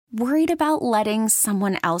Worried about letting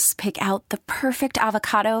someone else pick out the perfect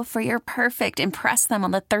avocado for your perfect impress them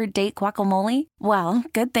on the third date guacamole? Well,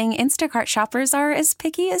 good thing Instacart shoppers are as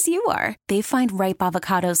picky as you are. They find ripe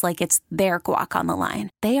avocados like it's their guac on the line.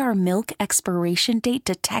 They are milk expiration date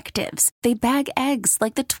detectives. They bag eggs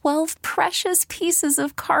like the 12 precious pieces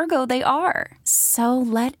of cargo they are. So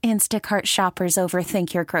let Instacart shoppers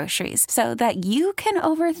overthink your groceries so that you can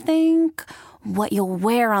overthink what you'll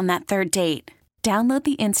wear on that third date. Download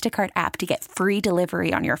the Instacart app to get free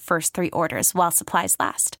delivery on your first 3 orders while supplies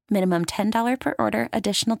last. Minimum $10 per order.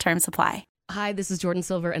 Additional terms apply. Hi, this is Jordan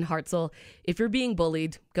Silver and Hartzell. If you're being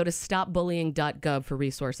bullied, go to stopbullying.gov for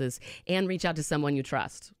resources and reach out to someone you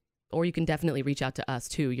trust. Or you can definitely reach out to us,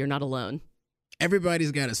 too. You're not alone.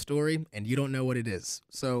 Everybody's got a story, and you don't know what it is.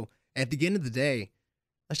 So at the end of the day,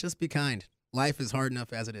 let's just be kind. Life is hard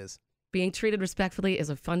enough as it is. Being treated respectfully is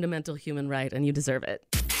a fundamental human right, and you deserve it.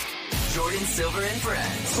 Jordan Silver and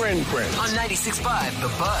Friends. Friends. On 96.5 The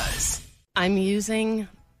Buzz. I'm using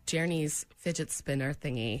Journey's fidget spinner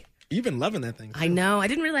thingy. You've been loving that thing, too. I know. I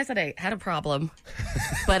didn't realize that I had a problem,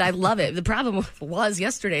 but I love it. The problem was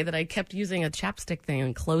yesterday that I kept using a chapstick thing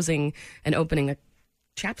and closing and opening a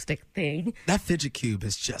chapstick thing. That fidget cube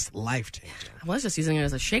is just life-changing. I was just using it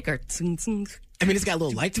as a shaker. I mean, it's got a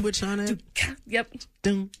little light switch on it. Yep.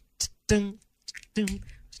 Dun, dun, dun.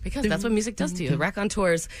 Because that's what music does to you.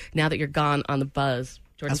 Raconteurs, now that you're gone on the Buzz.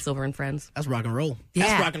 Jordan Silver and Friends. That's rock and roll. Yeah.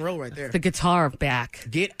 That's rock and roll right there. The guitar back.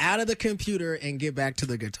 Get out of the computer and get back to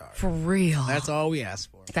the guitar. For real. That's all we ask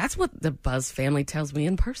for. That's what the Buzz family tells me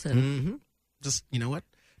in person. Mm-hmm. Just, you know what?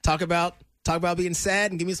 Talk about being sad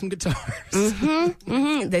and give me some guitars. Mm-hmm.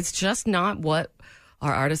 Mm-hmm. It's just not what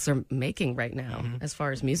our artists are making right now as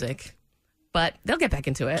far as music. But they'll get back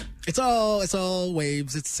into it. It's all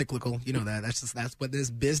waves. It's cyclical. You know that. That's what this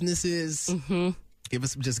business is. Mm-hmm. Give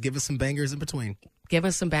us some bangers in between. Give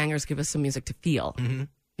us some bangers. Give us some music to feel. Mm-hmm.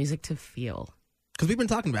 Music to feel. Because we've been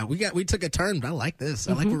talking about we took a turn, but I like this.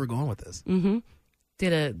 I like where we're going with this. Mm-hmm.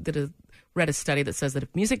 Read a study that says that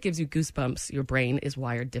if music gives you goosebumps, your brain is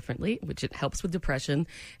wired differently, which it helps with depression.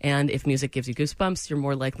 And if music gives you goosebumps, you're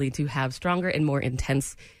more likely to have stronger and more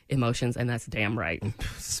intense emotions, and that's damn right.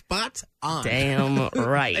 Spot on. Damn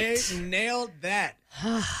right. They nailed that.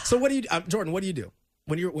 So what do you, Jordan? What do you do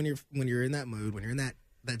when you're in that mood, when you're in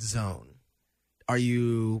that zone? Are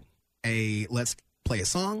you let's play a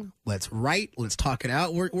song, let's write, let's talk it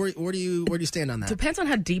out? Where do you stand on that? Depends on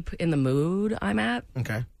how deep in the mood I'm at.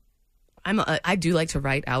 Okay. I do like to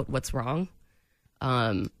write out what's wrong.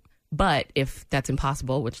 But if that's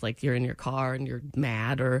impossible, which like you're in your car and you're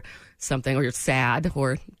mad or something, or you're sad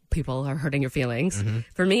or people are hurting your feelings,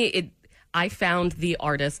 for me, I found the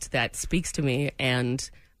artist that speaks to me and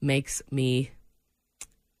makes me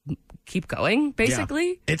keep going, basically.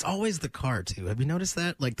 Yeah. It's always the car too. Have you noticed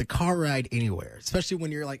that? Like the car ride anywhere, especially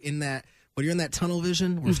when you're like in that tunnel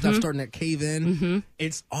vision where stuff's starting to cave in,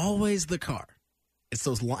 it's always the car. It's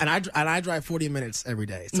those long, and I drive 40 minutes every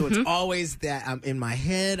day, so it's always that I'm in my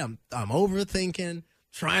head. I'm overthinking,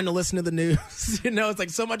 trying to listen to the news. It's like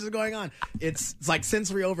so much is going on. It's like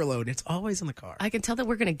sensory overload. It's always in the car. I can tell that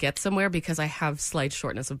we're going to get somewhere because I have slight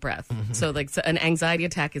shortness of breath. So like an anxiety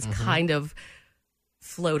attack is kind of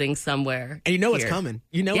floating somewhere, and here. It's coming.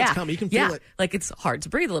 It's coming. You can feel it. Like it's hard to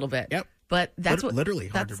breathe a little bit. Yep. But that's what literally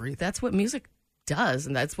hard to breathe. That's what music does,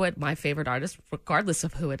 and that's what my favorite artist, regardless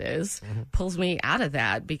of who it is, pulls me out of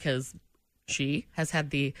that, because she has had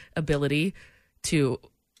the ability to,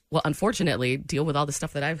 well, unfortunately, deal with all the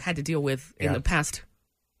stuff that I've had to deal with in the past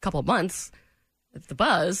couple of months. The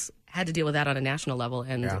Buzz had to deal with that on a national level,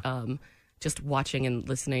 and just watching and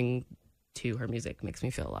listening to her music makes me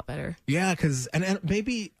feel a lot better. Yeah, because and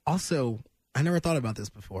maybe also, I never thought about this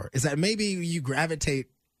before, is that maybe you gravitate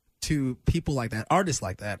to people like that, artists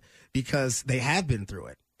like that, because they have been through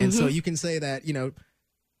it. And so you can say that,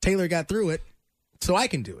 Taylor got through it, so I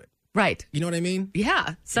can do it. Right. You know what I mean?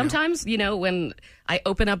 Yeah. Sometimes, when I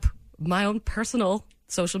open up my own personal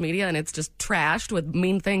social media and it's just trashed with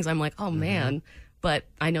mean things, I'm like, oh, man. But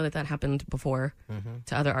I know that happened before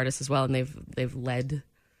to other artists as well, and they've led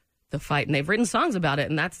the fight, and they've written songs about it,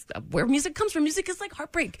 and that's where music comes from. Music is like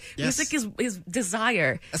heartbreak. Yes. Music is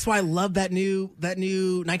desire. That's why I love that new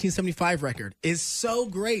 1975 record. Is so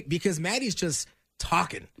great, because Maddie's just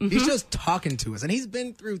talking. He's just talking to us, and he's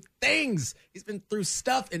been through things. He's been through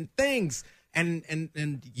stuff and things, and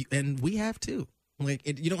we have too. Like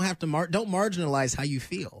you don't have to don't marginalize how you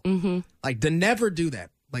feel. Like to never do that.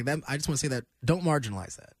 Like that, I just want to say that don't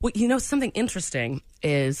marginalize that. Well, something interesting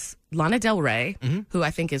is Lana Del Rey, who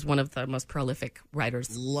I think is one of the most prolific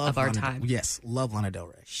writers of our time. Yes, love Lana Del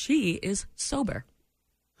Rey. She is sober.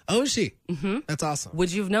 Oh, is she? Mm-hmm. That's awesome.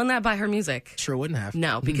 Would you have known that by her music? Sure wouldn't have.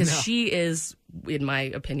 No, because she is, in my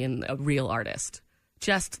opinion, a real artist.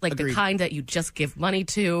 Just like Agreed. the kind that you just give money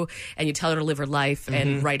to and you tell her to live her life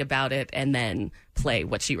and write about it and then play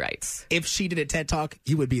what she writes. If she did a TED Talk,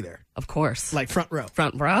 you would be there. Of course. Like front row.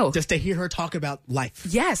 Front row. Just to hear her talk about life.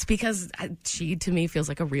 Yes, because she, to me, feels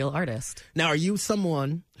like a real artist. Now, are you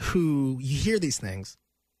someone who you hear these things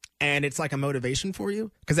and it's like a motivation for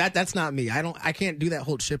you? Because that's not me. I can't do that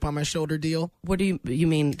whole chip on my shoulder deal. What do you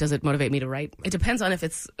mean? Does it motivate me to write? It depends on if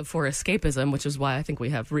it's for escapism, which is why I think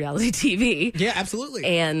we have reality TV. Yeah, absolutely.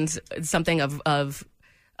 And something of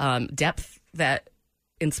depth that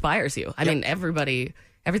inspires you. I mean,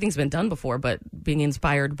 everything's been done before, but being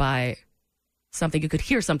inspired by something, you could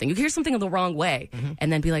hear something in the wrong way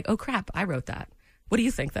and then be like, oh crap, I wrote that. What do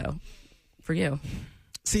you think though, for you?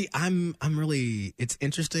 See, I'm really, it's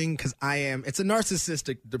interesting because it's a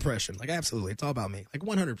narcissistic depression. Like, absolutely. It's all about me. Like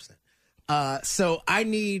 100%. So I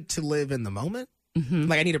need to live in the moment.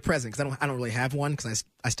 Like I need a present because I don't really have one because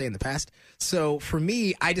I stay in the past. So for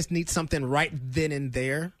me, I just need something right then and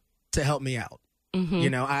there to help me out.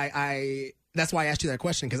 You know, I that's why I asked you that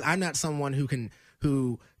question, because I'm not someone who can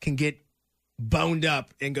get boned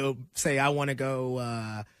up and go say, I want to go,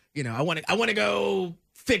 I want to go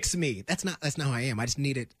fix me. That's not how I am. I just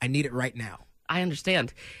need it. I need it right now. I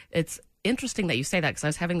understand. It's interesting that you say that because I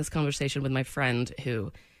was having this conversation with my friend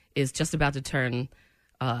who is just about to turn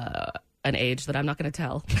an age that I'm not going to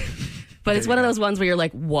tell. But it's one of those ones where you're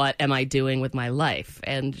like, what am I doing with my life?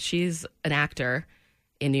 And she's an actor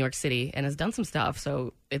in New York City and has done some stuff,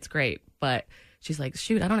 so it's great. But she's like,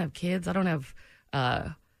 shoot, I don't have kids. I don't have,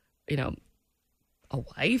 a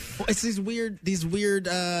wife. Well, it's these weird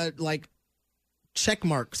like check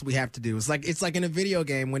marks we have to do. It's like in a video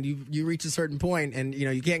game when you reach a certain point and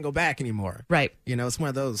you can't go back anymore. Right. It's one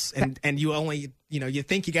of those, and you only you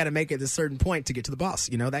think you got to make it a certain point to get to the boss.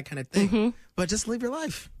 That kind of thing. But just live your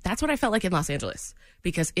life. That's what I felt like in Los Angeles,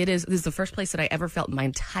 because this is the first place that I ever felt in my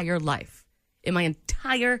entire life, in my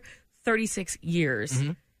entire 36 years.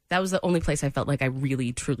 That was the only place I felt like I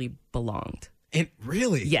really truly belonged. And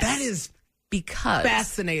really, yes, that is. Because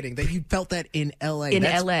fascinating that you felt that in LA.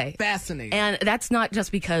 That's LA. Fascinating. And that's not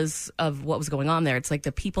just because of what was going on there. It's like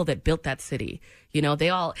the people that built that city. They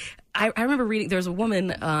all, I remember reading, there's a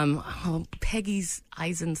woman, Peggy's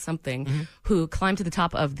Eisen something, who climbed to the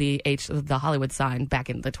top of the Hollywood sign back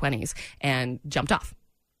in the 20s and jumped off.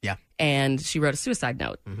 Yeah. And she wrote a suicide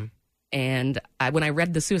note. And when I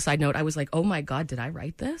read the suicide note, I was like, oh my God, did I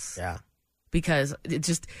write this? Yeah. Because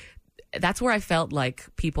that's where I felt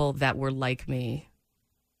like people that were like me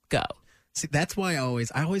go. See, that's why I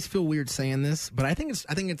always feel weird saying this, but I think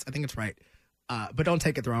it's right. But don't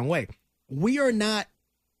take it the wrong way. We are not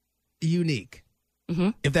unique,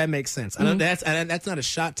 if that makes sense. I know that's not a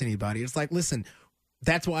shot to anybody. It's like, listen,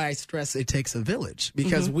 that's why I stress it takes a village,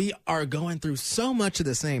 because we are going through so much of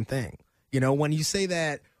the same thing. When you say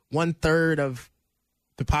that 1/3 of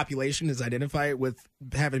the population is identified with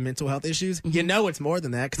having mental health issues, it's more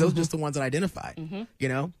than that, because those are just the ones that identify,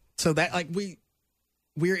 so that like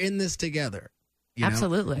we're in this together.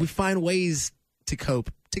 Absolutely. We find ways to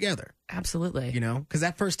cope together. Absolutely. Because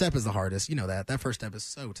that first step is the hardest. That first step is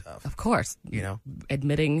so tough. Of course.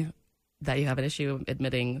 Admitting that you have an issue,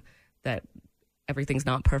 admitting that everything's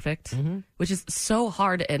not perfect, which is so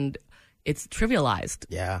hard, and it's trivialized.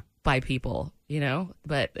 Yeah. By people,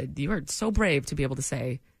 but you are so brave to be able to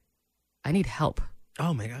say, I need help.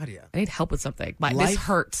 Oh my God, yeah. I need help with something. This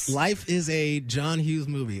hurts. Life is a John Hughes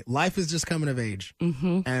movie. Life is just coming of age.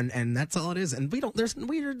 And that's all it is. And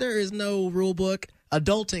there is no rule book.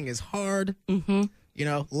 Adulting is hard.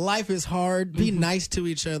 Life is hard. Be nice to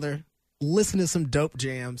each other. Listen to some dope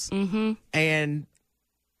jams. And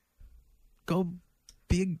go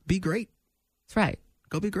be great. That's right.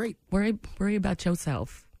 Go be great. Worry about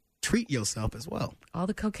yourself. Treat yourself as well. All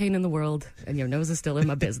the cocaine in the world, and your nose is still in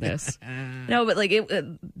my business. No, but like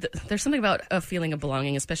there's something about a feeling of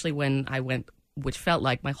belonging, especially when I went, which felt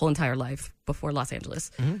like my whole entire life before Los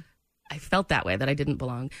Angeles. I felt that way, that I didn't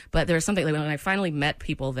belong. But there was something like when I finally met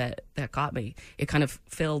people that got me, it kind of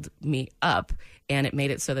filled me up, and it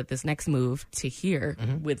made it so that this next move to here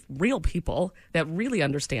with real people that really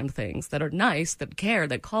understand things, that are nice, that care,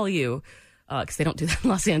 that call you. Because they don't do that in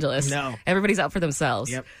Los Angeles. No. Everybody's out for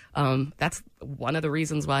themselves. Yep. That's one of the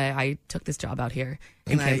reasons why I took this job out here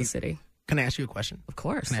in Kansas City. Can I ask you a question? Of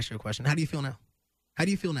course. Can I ask you a question? How do you feel now?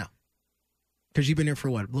 Because you've been here for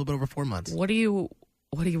what? A little bit over 4 months. What do you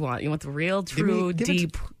want? You want the real, true,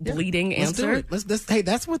 deep, bleeding answer? Hey,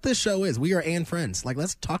 that's what this show is. We are and friends. Like,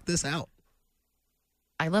 let's talk this out.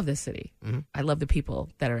 I love this city. I love the people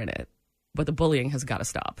that are in it. but the bullying has got to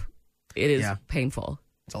stop. It is Yeah. painful.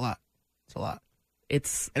 It's a lot. It's a lot. And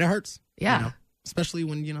it hurts. Yeah. Especially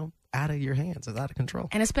when, out of your hands. It's out of control.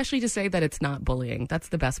 especially to say that it's not bullying. That's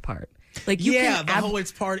the best part. Like, you Yeah, can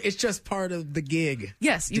it's just part of the gig.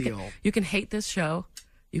 Yes, deal. you can hate this show.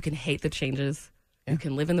 You can hate the changes. You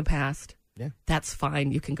can live in the past. Yeah. That's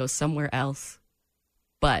fine. You can go somewhere else.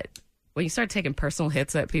 But when you start taking personal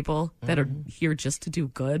hits at people that are here just to do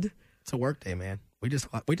good, It's a work day, man. We just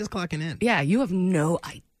clocking in. yeah, you have no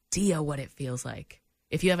idea what it feels like.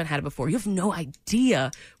 If you haven't had it before, you have no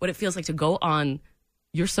idea what it feels like to go on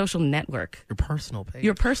your social network, Your personal page.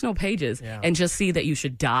 your personal pages, Yeah. and just see that you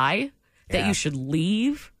should die, that Yeah. you should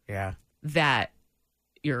leave, yeah. that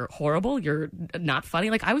you're horrible, you're not funny.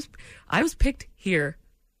 Like, I was picked here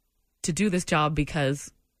to do this job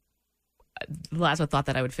because Lazo thought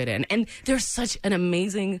that I would fit in. And there's such an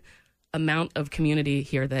amazing amount of community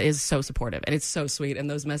here that is so supportive, and it's so sweet. And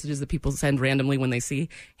those messages that people send randomly when they see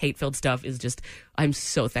hate-filled stuff is just, I'm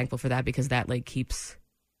so thankful for that, because that like keeps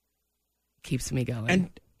me going. And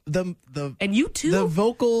the And you too. the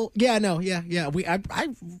vocal, yeah, no, yeah.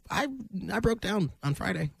 I broke down on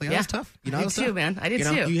Friday. Like, that was tough. I that did was too, tough. man. I did You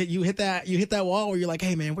know, too. you hit that wall where you're like,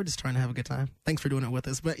 hey man, we're just trying to have a good time. Thanks for doing it with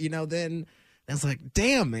us. But then it's like,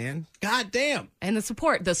 damn, man, god damn. And the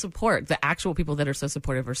support, the actual people that are so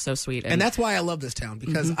supportive are so sweet. And that's why I love this town,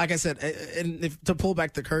 because like I said, and to pull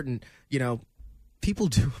back the curtain, people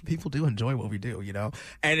do enjoy what we do,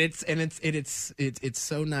 and it's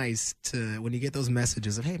so nice to, when you get those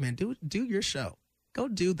messages of, hey man, do your show, go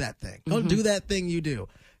do that thing, go do that thing you do.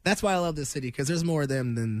 That's why I love this city, because there's more of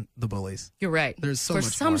them than the bullies. You're right. There's so For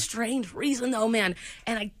much some more. strange reason, though, man,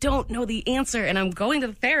 and I don't know the answer, and I'm going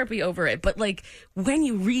to therapy over it, but like, when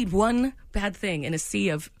you read one bad thing in a sea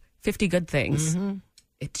of 50 good things,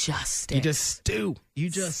 it just sticks. You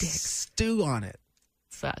just stew on it.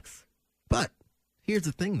 Sucks. But here's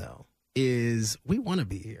the thing, though, is we want to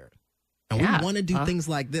be here. And Yeah. we want to do things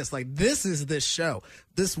like this. Like, this is this show.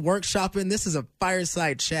 This workshopping, this is a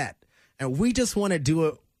fireside chat. And we just want to do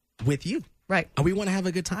it with you. Right. And we want to have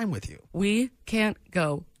a good time with you. We can't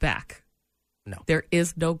go back. No. There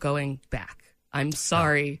is no going back. I'm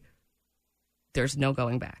sorry. There's no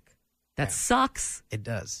going back. That sucks. It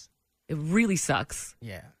does. It really sucks.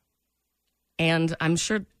 Yeah. And I'm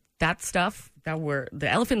sure that stuff the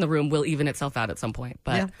elephant in the room will even itself out at some point.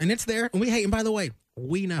 But Yeah. And it's there. And we hate. And by the way,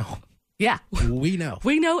 we know. yeah. We know.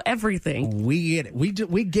 We know everything. We get it.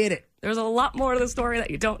 We get it. There's a lot more to the story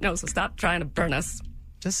that you don't know, so stop trying to burn us.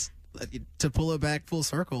 Just to pull it back full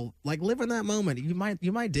circle, like, live in that moment. You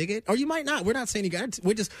might dig it, or you might not. We're not saying you got it.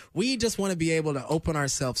 We just want to be able to open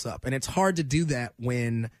ourselves up, and it's hard to do that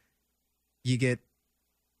when you get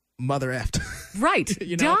mother effed. Right.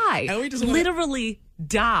 Die. And we just wanna, literally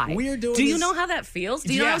die. We're doing Do you this- know how that feels?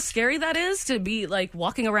 Do you know how Yes. scary that is to be like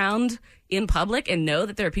walking around in public and know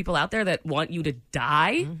that there are people out there that want you to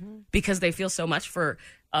die because they feel so much for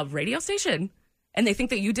a radio station and they think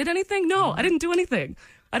that you did anything? No, I didn't do anything.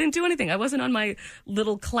 I wasn't on my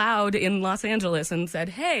little cloud in Los Angeles and said,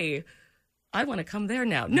 hey, I want to come there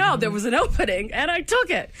now. No, there was an opening and I took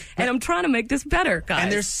it. And I'm trying to make this better, guys.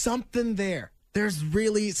 and there's something there. There's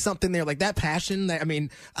really something there, like that passion.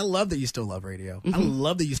 I love that you still love radio. I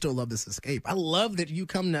love that you still love this escape. I love that you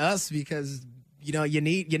come to us because you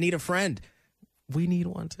need a friend. We need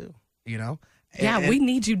one too. Yeah, we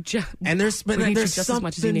need you just. And there's we need you there's just as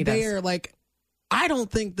much as you something need us. there. Like, I don't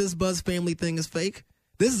think this Buzz family thing is fake.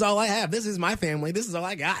 This is all I have. This is my family. This is all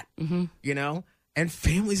I got. And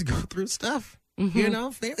families go through stuff.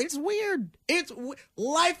 It's weird.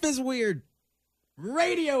 Life is weird.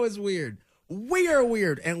 Radio is weird. We are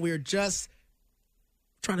weird, and we're just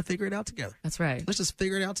trying to figure it out together. That's right. Let's just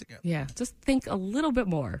figure it out together. Yeah, just think a little bit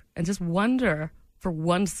more and just wonder for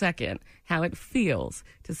 1 second how it feels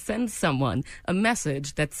to send someone a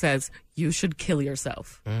message that says you should kill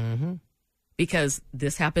yourself. Because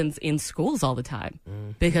this happens in schools all the time.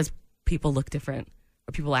 Because people look different,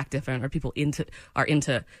 or people act different, or people are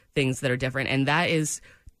into things that are different, and that is,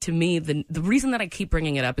 to me, the reason that I keep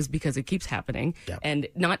bringing it up is because it keeps happening. Yep. And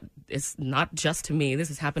it's not just to me. This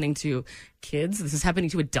is happening to kids. This is happening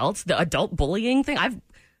to adults. The adult bullying thing,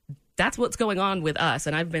 that's what's going on with us.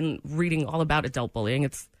 And I've been reading all about adult bullying.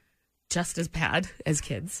 It's just as bad as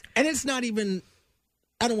kids. And it's not even,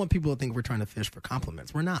 I don't want people to think we're trying to fish for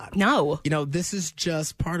compliments. We're not. No. This is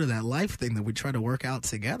just part of that life thing that we try to work out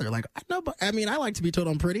together. Like, I like to be told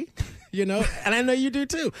I'm pretty, and I know you do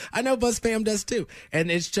too. I know Buzz Fam does too. And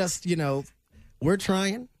it's just, we're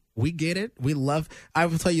trying. We get it. We love, I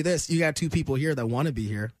will tell you this, you got two people here that want to be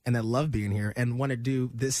here and that love being here and want to do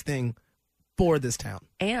this thing for this town.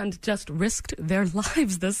 And just risked their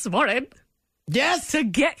lives this morning. Yes. to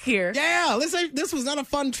get here. Yeah. This was not a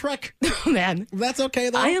fun trek. Man, That's okay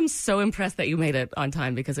though. I am so impressed that you made it on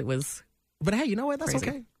time because it was But hey, you know what? That's Crazy.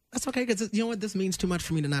 okay. That's okay because you know what? This means too much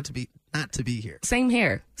for me to not to be here. same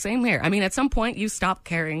here. Same here. I mean, at some point you stop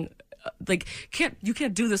caring. Like, you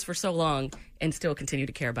can't do this for so long and still continue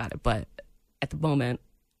to care about it. But at the moment,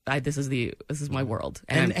 this is my world,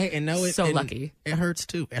 and I'm so lucky. It hurts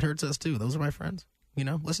too. It hurts us too. Those are my friends. You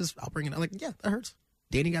know, I'll bring it up. Like, yeah, that hurts.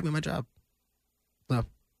 Dating got me my job. So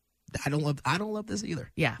I don't love this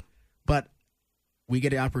either. Yeah. But we get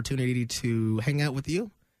the opportunity to hang out with you,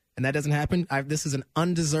 and that doesn't happen. This is an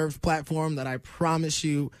undeserved platform that I promise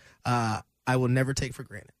you I will never take for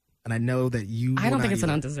granted. And I know that you. I don't think it's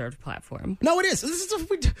an undeserved platform. No, it is. This is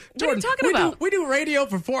Jordan, what are you talking about? We do radio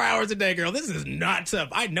for 4 hours a day, girl. This is not tough.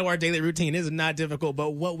 I know our daily routine is not difficult,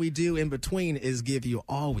 but what we do in between is give you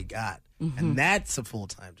all we got, and that's a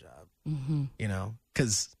full-time job. You know,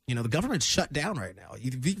 because the government's shut down right now.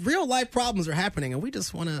 The real life problems are happening, and we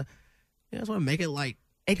just want to make it light.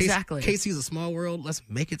 Exactly. Casey's a small world. Let's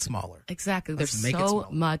make it smaller. Exactly. Let's There's make it so smaller.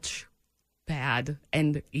 much bad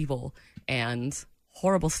and evil and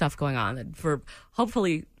horrible stuff going on. And for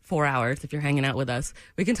hopefully 4 hours, if you're hanging out with us,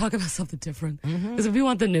 we can talk about something different. Because if you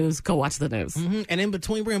want the news, go watch the news. And in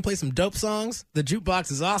between, we're gonna play some dope songs. The jukebox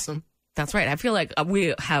is awesome. That's right. I feel like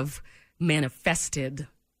we have manifested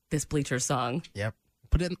this Bleacher song. Yep.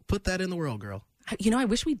 Put that in the world, girl. You know, I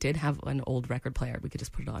wish we did have an old record player. We could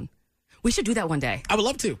just put it on. We should do that one day. I would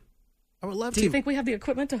love to. Do you think we have the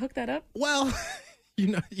equipment to hook that up? Well, you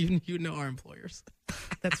know our employers.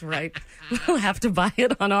 That's right. We'll have to buy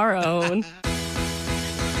it on our own.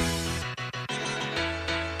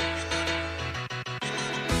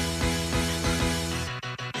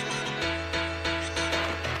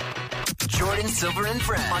 Jordan Silver and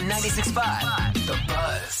Friends on 96.5 The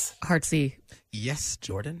Buzz. Heartsy, Yes,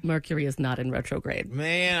 Jordan. Mercury is not in retrograde.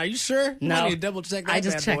 Man, are you sure? No. I need to double check that. I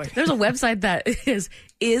just bad checked. boy. There's a website that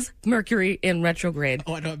is Mercury in retrograde.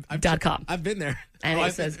 Oh, I know. .com. I've been there. And Oh,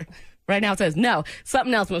 it says, right now it says, no,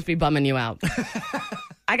 something else must be bumming you out.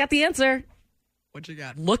 I got the answer. What you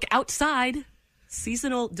got? Look outside.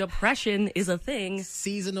 Seasonal depression is a thing.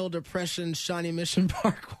 Seasonal depression, Shawnee Mission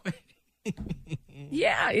Parkway.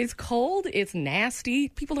 Yeah, it's cold. It's nasty.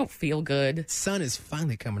 People don't feel good Sun is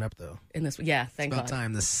finally coming up, though. in this. Yeah, thank About God.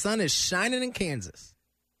 time. The sun is shining in Kansas.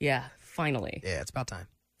 Yeah, finally. Yeah, it's about time.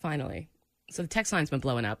 Finally. So the text line's been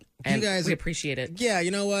blowing up, and guys- we appreciate it. Yeah,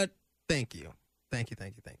 you know what? Thank you. Thank you.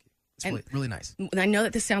 It's And- really, really nice. And I know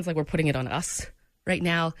that this sounds like we're putting it on us right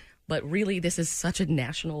now, but really this is such a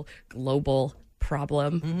national, global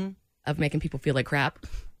problem of making people feel like crap.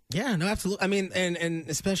 Yeah, no, absolutely. I mean, and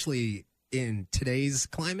especially in today's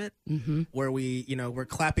climate, where we're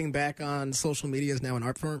clapping back on social media is now an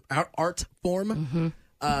art form.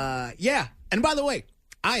 Yeah, and by the way,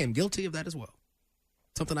 I am guilty of that as well.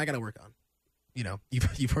 Something I got to work on. You know,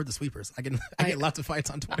 you've heard the sweepers. I get lots of fights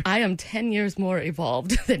on Twitter. I am 10 years more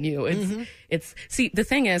evolved than you. It's see, the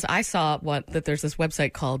thing is, I saw that there's this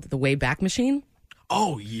website called the Wayback Machine.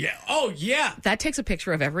 Oh yeah. That takes a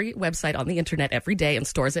picture of every website on the internet every day and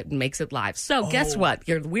stores it and makes it live. So guess what?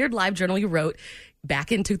 Your weird live journal you wrote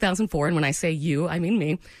back in 2004, and when I say you, I mean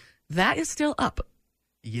me, that is still up.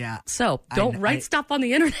 Yeah. So don't write stuff on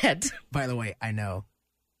the internet. By the way, I know,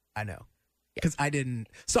 because I didn't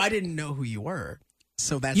know who you were.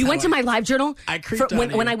 So that's You how went to my live journal I creeped on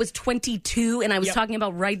when you. I was 22 and I was Yep. talking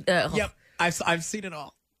about Yep, I've seen it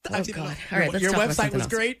all. I've seen God. it all. All right, let's Your talk about website something was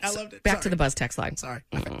else. great. I loved it. Back Sorry. to the Buzz text line. Sorry,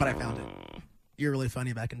 but I found it. You're really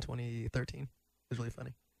funny back in 2013. It was really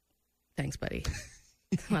funny. Thanks, buddy.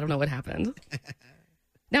 I don't know what happened.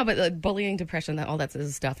 No, but bullying, depression, all that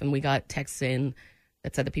stuff. And we got texts in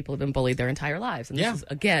that said that people have been bullied their entire lives. And Yeah. this is,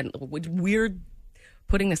 again, we're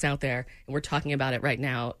putting this out there and we're talking about it right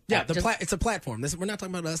now. Yeah, Just- it's a platform. We're not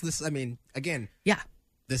talking about us. Again, yeah.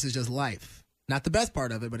 this is just life. Not the best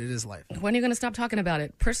part of it, but it is life. When are you going to stop talking about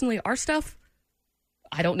it? Personally, our stuff,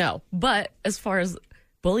 I don't know. But as far as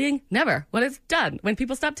bullying, never. When it's done, when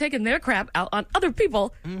people stop taking their crap out on other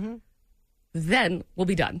people, then we'll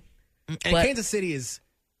be done. And But- Kansas City is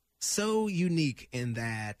so unique in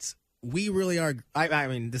that we really are. I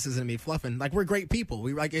mean, this isn't me fluffing. Like, we're great people.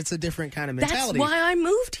 It's a different kind of That's mentality. why I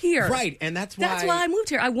moved here. Right, and that's why. I moved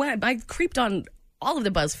here. I creeped on all of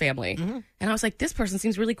the Buzz family. And I was like, this person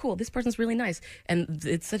seems really cool. This person's really nice. And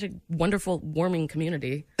it's such a wonderful, warming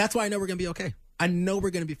community. That's why I know we're going to be okay. I know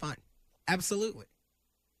we're going to be fine. Absolutely.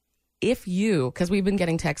 If because we've been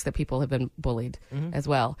getting texts that people have been bullied as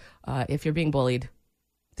well. If you're being bullied,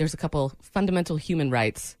 there's a couple fundamental human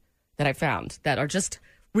rights that I found that are just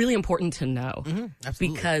really important to know.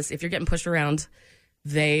 Absolutely. Because if you're getting pushed around,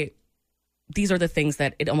 they these are the things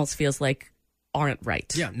that it almost feels like aren't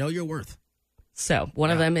right. Yeah, know your worth. So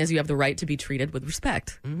one of them is you have the right to be treated with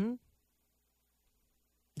respect. Mm-hmm.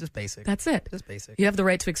 Just basic. That's it. Just basic. You have the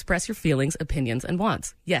right to express your feelings, opinions, and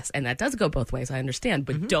wants. Yes, and that does go both ways, I understand,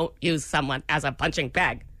 but don't use someone as a punching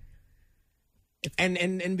bag.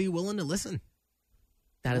 And be willing to listen.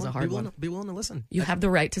 That is a hard one. Be willing to listen. You have the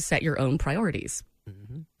right to set your own priorities.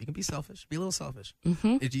 Mm-hmm. You can be selfish. Be a little selfish.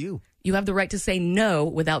 Mm-hmm. It's you. You have the right to say no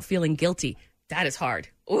without feeling guilty. That is hard.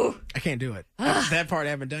 Ooh. I can't do it. That part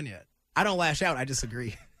I haven't done yet. I don't lash out. I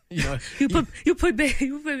disagree. You know, you put me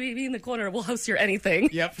in the corner. We'll host your anything.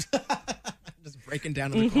 Yep. Just breaking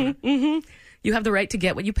down in the corner. Mm-hmm. You have the right to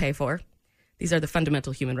get what you pay for. These are the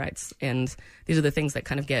fundamental human rights, and these are the things that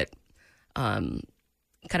kind of get kind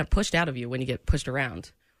of pushed out of you when you get pushed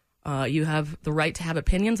around. You have the right to have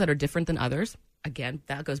opinions that are different than others. Again,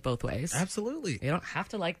 that goes both ways. Absolutely. You don't have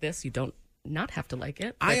to like this. You don't not have to like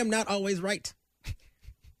it. I am not always right.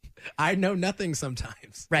 I know nothing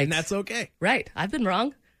sometimes. Right. And that's okay. Right. I've been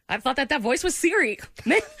wrong. I thought that voice was Siri.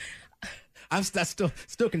 That's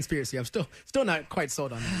still conspiracy. I'm still not quite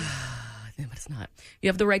sold on that. But it's not. You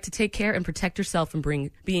have the right to take care and protect yourself from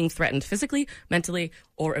being threatened physically, mentally,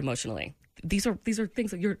 or emotionally. These are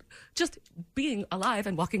things that you're just being alive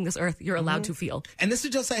and walking this earth. You're allowed to feel. And this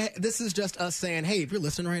is just us saying, hey, if you're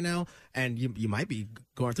listening right now and you might be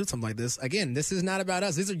going through something like this, again, this is not about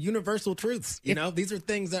us. These are universal truths. You know, these are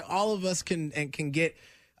things that all of us can get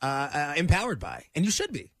empowered by, and you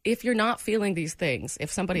should be. If you're not feeling these things,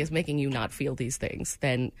 if somebody is making you not feel these things,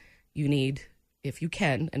 then you need, if you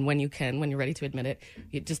can, and when you're ready to admit it,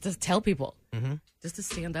 you just to tell people, just to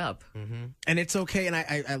stand up. Mm-hmm. And it's okay. And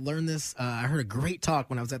I learned this. I heard a great talk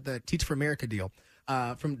when I was at the Teach for America deal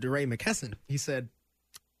from DeRay McKesson. He said,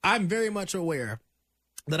 I'm very much aware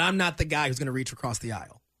that I'm not the guy who's going to reach across the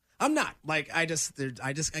aisle. I'm not. Like, I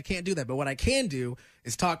can't do that. But what I can do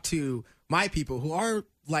is talk to my people who are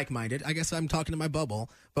like-minded. I guess I'm talking to my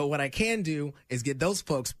bubble. But what I can do is get those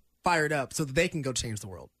folks fired up so that they can go change the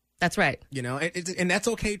world. That's right. You know, and that's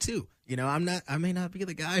okay too. You know, I may not be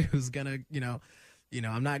the guy who's gonna,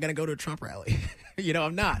 I'm not gonna go to a Trump rally.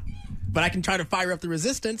 I'm not. But I can try to fire up the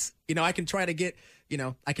resistance. I can try to get,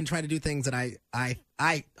 I can try to do things that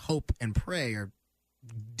I hope and pray are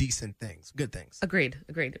decent things, good things. Agreed.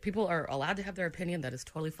 People are allowed to have their opinion. That is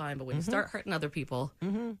totally fine. But when you start hurting other people,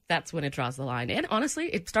 that's when it draws the line. And honestly,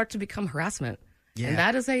 it starts to become harassment. Yeah. And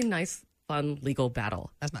that is a nice, fun legal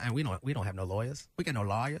battle. That's not. And we don't have no lawyers. We got no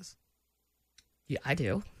lawyers. Yeah, I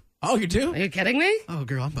do. Oh, you do? Are you kidding me? Oh,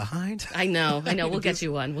 girl, I'm behind. I know. We'll get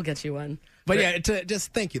you one. But yeah,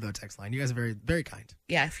 just thank you though, text line. You guys are very, very kind.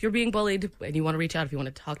 Yeah, if you're being bullied and you want to reach out, if you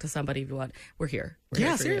want to talk to somebody, if you want, we're here.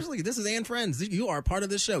 Yeah, seriously, this is Ann Friends. You are a part of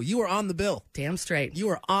this show. You are on the bill. Damn straight. You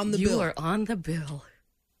are on the bill. You are on the bill.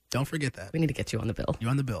 Don't forget that. We need to get you on the bill.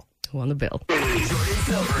 You're on the bill. Who on the bill? Jordan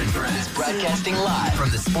Silver and Friends broadcasting live from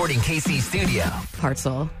the Sporting KC studio.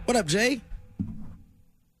 Hartzell. What up, Jay?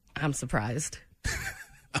 I'm surprised.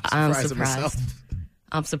 I'm surprised.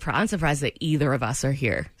 I'm surprised that either of us are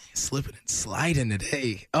here. Slipping and sliding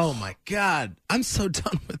today. Oh my God. I'm so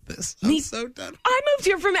done with this. I'm so done. I moved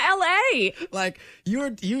here from LA. Like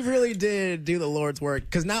you really did do the Lord's work,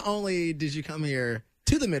 because not only did you come here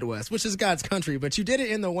to the Midwest, which is God's country, but you did it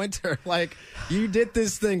in the winter. Like you did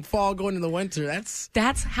this thing fall going in the winter.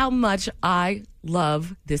 That's how much I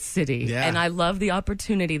love this city. Yeah. And I love the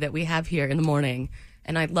opportunity that we have here in the morning.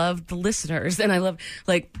 And I love the listeners, and I love,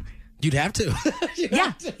 like... You'd have to.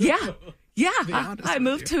 Yeah. I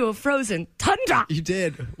moved to a frozen tundra. You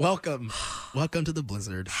did. Welcome to the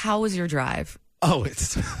blizzard. How was your drive? Oh,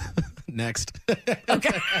 it's... Next.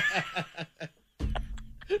 Okay.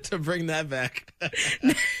 To bring that back.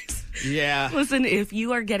 Next. Yeah. Listen, if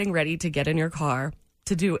you are getting ready to get in your car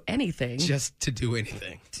to do anything... Just to do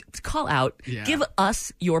anything. Call out. Yeah. Give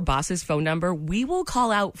us your boss's phone number. We will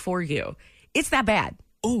call out for you. It's that bad.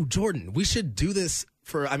 Oh, Jordan, we should do this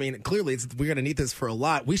for, clearly we're going to need this for a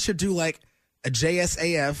lot. We should do like a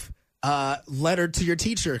JSAF letter to your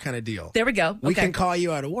teacher kind of deal. There we go. We can call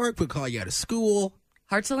you out of work. We'll call you out of school.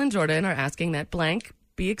 Hartzell and Jordan are asking that blank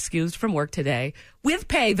be excused from work today with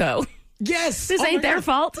pay, though. Yes. This ain't their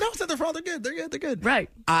fault. No, it's not their fault. They're good. Right.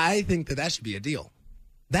 I think that should be a deal.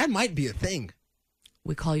 That might be a thing.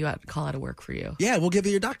 We call out of work for you. Yeah, we'll give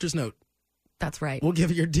you your doctor's note. That's right. We'll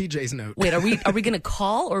give you your DJ's note. Wait, are we going to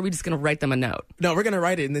call, or are we just going to write them a note? No, we're going to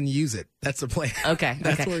write it and then use it. That's the plan. Okay.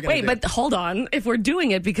 That's what we're going to do. But hold on. If we're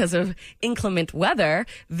doing it because of inclement weather,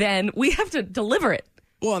 then we have to deliver it.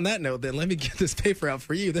 Well, on that note, then, let me get this paper out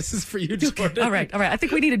for you. This is for you, Jordan. All right. I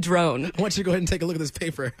think we need a drone. I want you to go ahead and take a look at this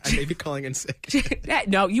paper. I may be calling in sick.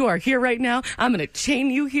 No, you are here right now. I'm going to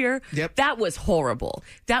chain you here. Yep. That was horrible.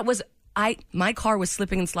 My car was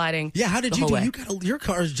slipping and sliding. Yeah, how did you whole do? way. Your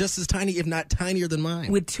car is just as tiny, if not tinier than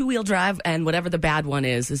mine. With two-wheel drive, and whatever the bad one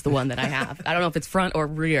is the one that I have. I don't know if it's front or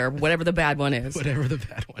rear. Whatever the bad one is. Whatever the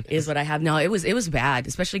bad one is. What I have. No, it was bad,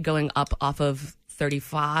 especially going up off of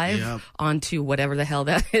 35 onto whatever the hell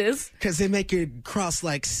that is. Because they make you cross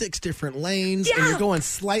like 6 different lanes, and Yeah. you're going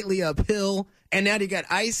slightly uphill, and now you got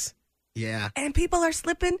ice. Yeah. And people are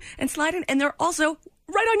slipping and sliding, and they're also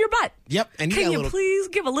right on your butt. Yep. And Can you please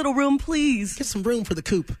give a little room, please? get some room for the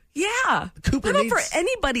coupe. Yeah. Cooper How about needs- for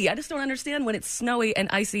anybody? I just don't understand when it's snowy and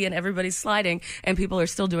icy and everybody's sliding and people are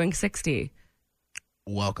still doing 60.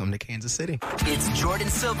 Welcome to Kansas City. It's Jordan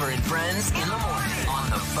Silver and Friends in the morning on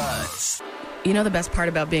the Buzz. You know the best part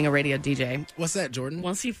about being a radio DJ? What's that, Jordan?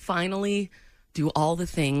 Once you finally do all the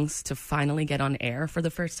things to finally get on air for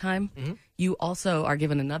the first time, you also are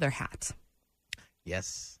given another hat.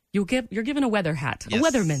 Yes. You're given a weather hat, a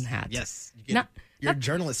weatherman hat. Yes. You're a Not-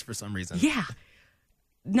 journalist for some reason. Yeah.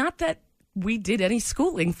 Not that we did any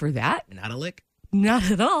schooling for that. Not a lick.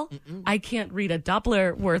 Not at all. I can't read a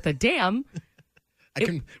Doppler worth a damn.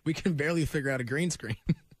 We can barely figure out a green screen.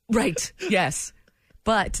 Right. Yes.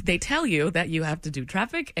 But they tell you that you have to do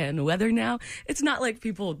traffic and weather now. It's not like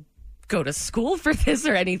people go to school for this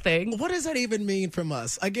or anything. What does that even mean from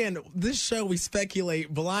us? Again, this show, we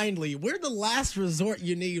speculate blindly. We're the last resort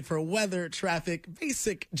you need for weather, traffic,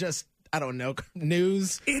 basic, just, I don't know,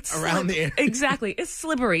 news around the area. Exactly. It's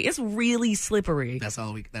slippery. It's really slippery. That's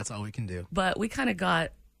all we can do. But we kind of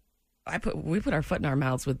we put our foot in our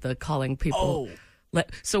mouths with the calling people.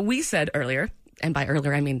 So we said earlier, and by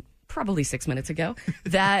earlier I mean probably 6 minutes ago,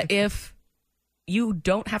 that if you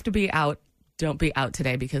don't have to be out, don't be out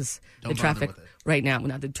today because Don't the traffic bother with it. right now,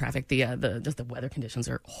 not the traffic, just the weather conditions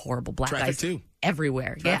are horrible. Black Traffic ice too.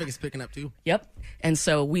 everywhere. Traffic Yeah. is picking up too. Yep. And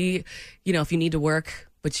so if you need to work,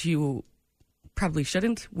 but you probably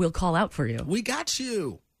shouldn't, we'll call out for you. We got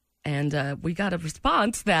you. And we got a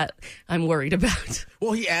response that I'm worried about.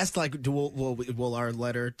 Well, he asked, like, will our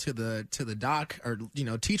letter to the doc or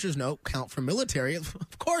teachers note count for military?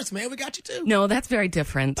 Of course, man, we got you too. No, that's very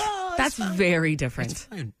different. Oh, that's fine. very different. It's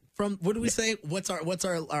fine. From what do we say? What's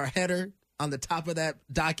our header on the top of that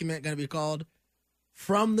document going to be called?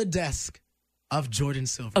 From the desk of Jordan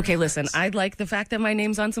Silver. Okay, listen, I like the fact that my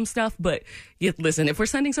name's on some stuff, but listen, if we're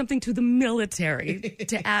sending something to the military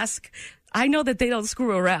to ask, I know that they don't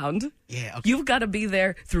screw around. Yeah, okay. You've got to be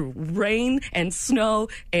there through rain and snow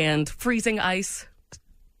and freezing ice.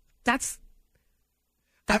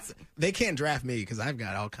 They can't draft me because I've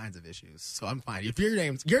got all kinds of issues, so I'm fine. If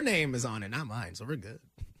your name is on it, not mine, so we're good.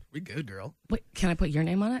 We good, girl. Wait, can I put your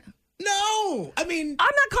name on it? No, I mean,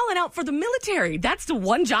 I'm not calling out for the military. That's the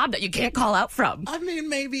one job that you can't call out from.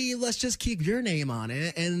 maybe let's just keep your name on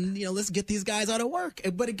it, and let's get these guys out of work.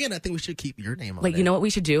 But again, I think we should keep your name on it. Like, you know what we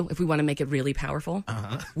should do if we want to make it really powerful?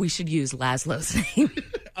 We should use Laszlo's name.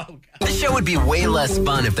 Oh, God. The show would be way less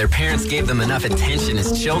fun if their parents gave them enough attention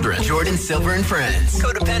as children. Jordan Silver and Friends.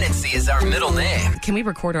 Codependency is our middle name. Can we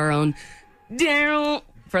record our own down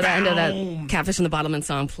for the end of that Catfish in the Bottleman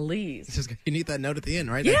song, please? You need that note at the end,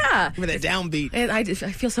 right? Yeah. Give me that downbeat. And I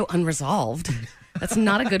feel so unresolved. That's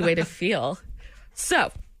not a good way to feel. So,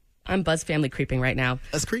 I'm Buzz Family creeping right now.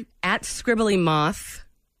 Let's creep. At Scribbly Moth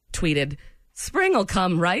tweeted, "Spring will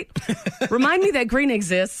come, right? Remind me that green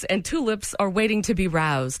exists and tulips are waiting to be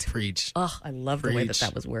roused." Preach. Oh, I love the way Preach.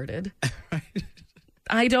 that was worded.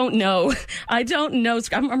 I don't know.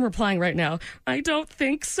 I'm replying right now. I don't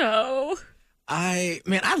think so. I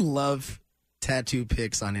love tattoo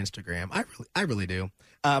pics on Instagram. I really do.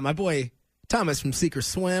 My boy Thomas from Seeker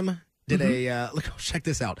Swim did check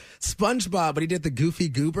this out. SpongeBob, but he did the Goofy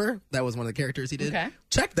Goober. That was one of the characters he did. Okay.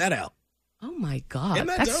 Check that out. Oh my God. Isn't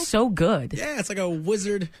that That's dope? so good. Yeah, it's like a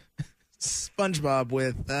wizard SpongeBob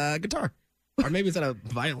with guitar. Or maybe it's not a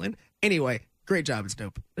violin. Anyway, great job. It's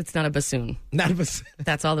dope. It's not a bassoon. Not a bassoon.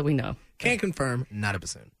 That's all that we know. Can't confirm, not a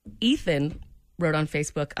bassoon. Ethan wrote on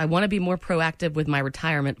Facebook, "I want to be more proactive with my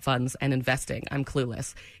retirement funds and investing. I'm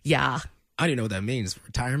clueless." Yeah. I don't even know what that means.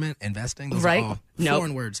 Retirement, investing, those Right? are all Nope.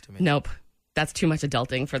 foreign words to me. Nope. That's too much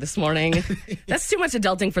adulting for this morning. That's too much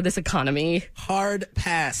adulting for this economy. Hard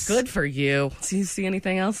pass. Good for you. Do you see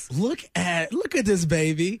anything else? Look at this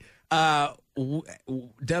baby.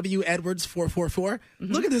 W Edwards 444.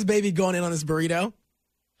 Look at this baby going in on this burrito.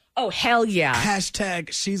 Oh, hell yeah.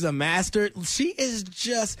 Hashtag she's a master. She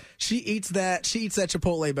eats that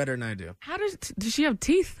Chipotle better than I do. How does she have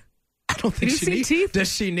teeth? I don't think You she see needs teeth?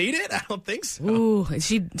 Does she need it? I don't think so. Ooh,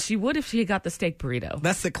 she would if she got the steak burrito.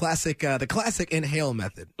 That's the classic inhale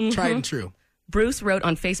method. Tried and true. Bruce wrote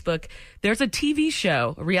on Facebook, there's a TV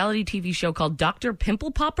show, a reality TV show called Dr.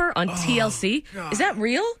 Pimple Popper on TLC. God. Is that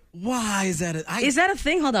real? Why is that? Is that a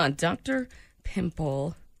thing? Hold on. Dr.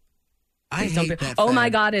 Pimple. I Please don't hate be- that. Oh fad my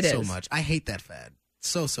God, it so is. much. I hate that fad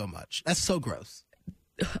so much. That's so gross.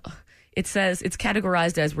 It says it's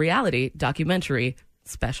categorized as reality, documentary,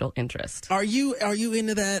 special interest. Are you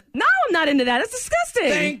into that? No, I'm not into that. That's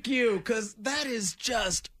disgusting. Thank you, because that is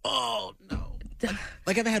just no.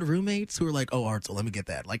 Like I've had roommates who are like, "Oh, Artzel, let me get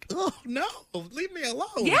that." Like, oh no, leave me alone.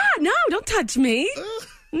 Yeah, no, don't touch me.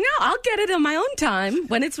 No, I'll get it on my own time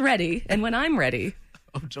when it's ready and when I'm ready.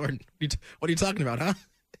 Oh, Jordan, what are you talking about, huh?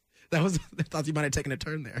 I thought you might have taken a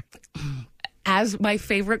turn there. As my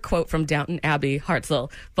favorite quote from Downton Abbey,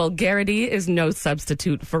 Hartzell, vulgarity is no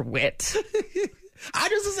substitute for wit. I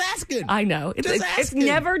just was asking. I know. It's asking.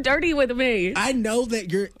 never dirty with me. I know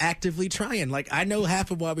that you're actively trying. Like I know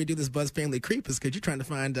half of why we do this Buzz Family Creep is because you're trying to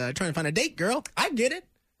find a date, girl. I get it.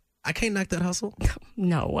 I can't knock that hustle.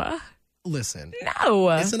 No. Listen, No.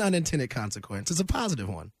 it's an unintended consequence. It's a positive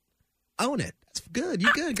one. Own it. That's good.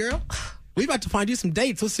 You good, girl. We about to find you some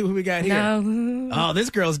dates. Let's see who we got here. No. Oh,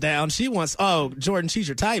 this girl's down. She wants. Oh, Jordan, she's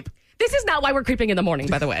your type. This is not why we're creeping in the morning,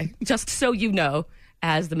 by the way. Just so you know,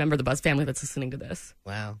 as the member of the Buzz family that's listening to this.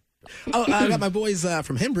 Wow. Oh, I got my boys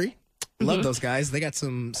from Hembry. Love those guys. They got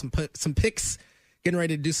some picks. Getting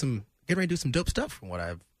ready to do some dope stuff from what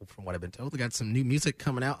I've been told. They got some new music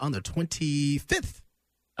coming out on the 25th.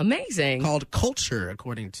 Amazing. Called Culture,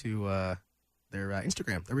 according to their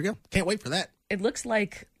Instagram. There we go. Can't wait for that. It looks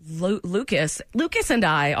like Lucas and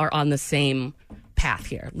I are on the same path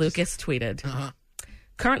here. Lucas tweeted,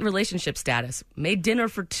 current relationship status, made dinner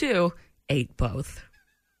for 2, ate both.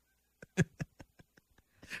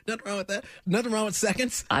 Nothing wrong with that. Nothing wrong with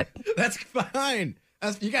seconds. That's fine.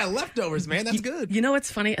 You got leftovers, man. That's good. You know what's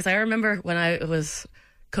funny? As I remember when I was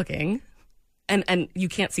cooking, and you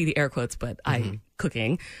can't see the air quotes, but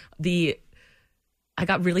cooking, I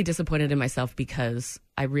got really disappointed in myself because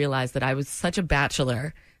I realized that I was such a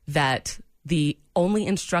bachelor that the only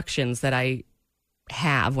instructions that I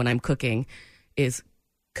have when I'm cooking is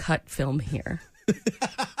cut film here. You're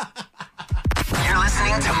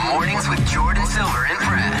listening to Mornings with Jordan Silver and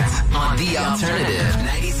Friends on The Alternative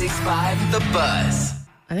 96.5 The Buzz.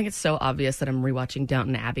 I think it's so obvious that I'm rewatching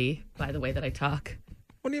Downton Abbey by the way that I talk.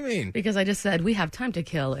 What do you mean? Because I just said we have time to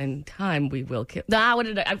kill and time we will kill. What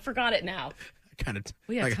did I forgot it now.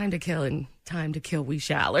 We have time to kill and time to kill we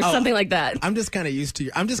shall, or something like that. I'm just kind of used to you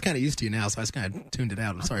now, so I just kind of tuned it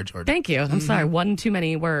out. I'm sorry, Jordan. Thank you. I'm sorry. One too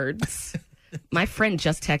many words. My friend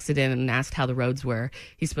just texted in and asked how the roads were.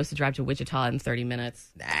 He's supposed to drive to Wichita in 30 minutes.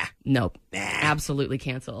 Nope. Absolutely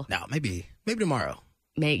cancel. No, maybe tomorrow.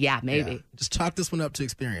 Maybe. Yeah. Just chalk this one up to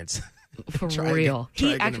experience. For Try real.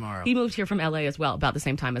 again tomorrow. He moved here from LA as well, about the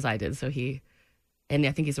same time as I did. And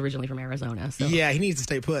I think he's originally from Arizona. So Yeah, he needs to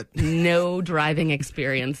stay put. no driving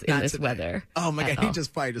experience in this today. weather. Oh my God, all. he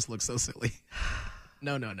probably just looks so silly.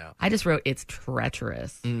 No. I just wrote it's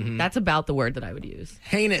treacherous. That's about the word that I would use.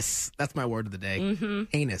 Heinous. That's my word of the day.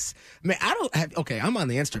 Heinous. Man, I'm on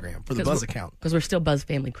the Instagram for the Buzz account. Because we're still Buzz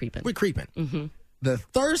family creeping. We're creeping. The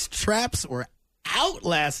thirst traps were out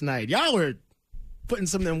last night. Y'all were putting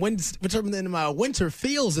some of them winter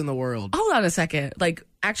feels in the world. Hold on a second. Like,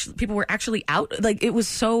 actually, people were actually out. Like, it was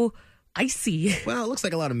so icy. Well, it looks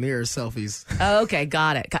like a lot of mirror selfies. Okay,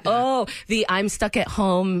 got it. Oh, the I'm stuck at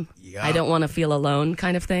home. Yeah. I don't want to feel alone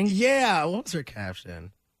kind of thing. Yeah. What was her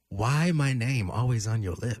caption? Why my name always on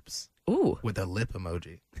your lips? Ooh. With a lip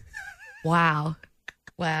emoji. Wow.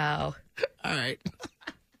 All right.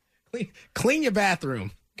 Clean your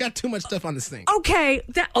bathroom. Got too much stuff on this thing. Okay.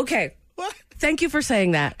 What? Thank you for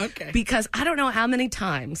saying that. Okay. Because I don't know how many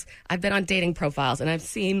times I've been on dating profiles and I've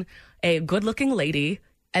seen a good-looking lady,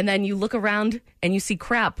 and then you look around and you see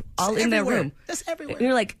crap all in their room. That's everywhere. And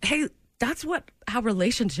you're like, hey, that's what our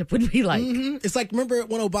relationship would be like. It's like, remember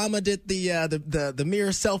when Obama did the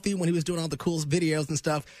mirror selfie when he was doing all the cool videos and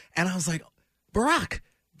stuff? And I was like, Barack,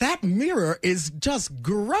 that mirror is just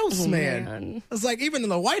gross, man. It's like, even in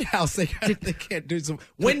the White House, they can't do some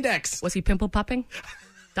Windex. Was he pimple popping?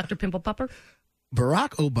 Dr. Pimple Popper?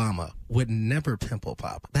 Barack Obama would never pimple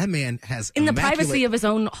pop. That man has in the privacy of his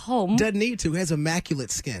own home. Doesn't need to. He has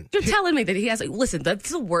immaculate skin. You're telling me that he has. Listen, that's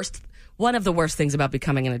the worst. One of the worst things about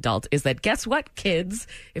becoming an adult is that, guess what, kids?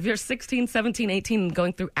 If you're 16, 17, 18 and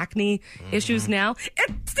going through acne issues now,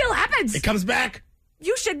 it still happens. It comes back.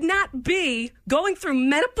 You should not be going through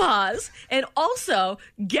menopause and also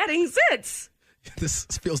getting zits. This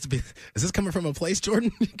feels to be. Is this coming from a place,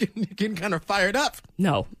 Jordan? You're getting kind of fired up.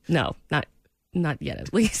 No, not yet,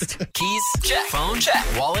 at least. Keys? Check. Phone? Check.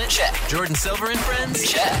 Wallet? Check. Jordan Silver and Friends?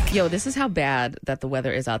 Check. Yo, this is how bad that the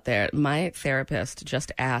weather is out there. My therapist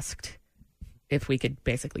just asked if we could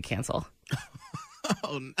basically cancel.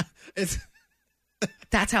 Oh, no. It's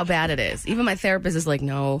That's how bad it is. Even my therapist is like,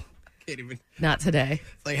 no, can't even. not today.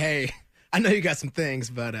 It's like, hey, I know you got some things,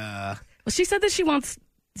 but Well, she said that she wants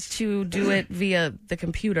to do it via the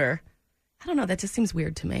computer. I don't know. That just seems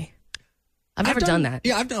weird to me. I've never done that.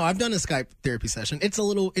 Yeah, I've done a Skype therapy session. It's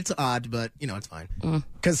odd, but it's fine.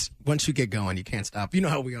 Because once you get going, you can't stop. You know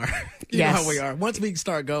how we are. You know how we are. Once we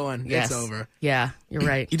start going, it's over. Yeah, you're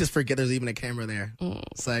right. You just forget there's even a camera there.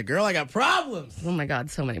 It's like, girl, I got problems. Oh my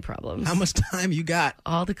God, so many problems. How much time you got?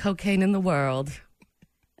 All the cocaine in the world,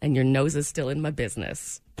 and your nose is still in my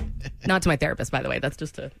business. Not to my therapist, by the way. That's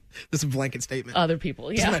just to This is a blanket statement. other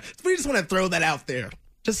people. Yeah. We just want to throw that out there,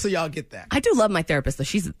 just so y'all get that. I do love my therapist, though.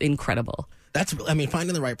 She's incredible.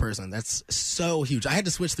 Finding the right person, that's so huge. I had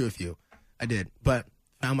to switch through a few. I did. But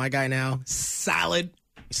found my guy now. Solid.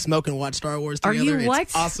 Smoke and watch Star Wars together. Are you what?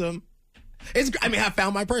 It's awesome. I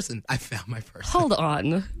found my person. Hold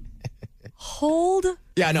on. Hold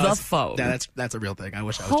the phone. Yeah, that's a real thing. I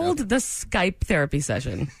wish I was Hold joking. the Skype therapy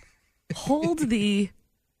session. Hold the...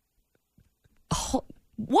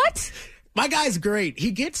 What? My guy's great.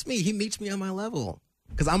 He gets me. He meets me on my level.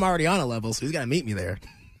 Because I'm already on a level, so he's got to meet me there.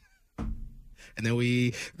 And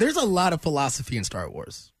then there's a lot of philosophy in Star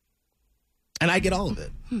Wars. And I get all of it.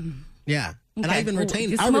 Yeah. Okay. And I even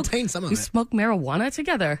retain some of You it. smoke marijuana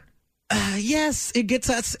together? Yes, it gets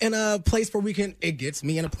us in a place where it gets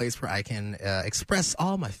me in a place where I can express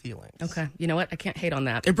all my feelings. Okay. You know what? I can't hate on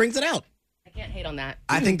that. It brings it out. I can't hate on that.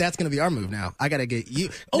 I think that's going to be our move now. I got to get you.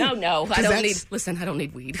 Oh, No. I don't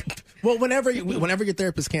need weed. Well, whenever your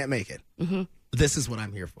therapist can't make it, this is what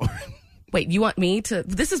I'm here for. Wait, you want me to?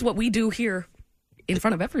 This is what we do here in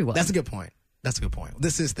front of everyone. That's a good point.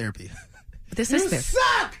 This is therapy. This is therapy.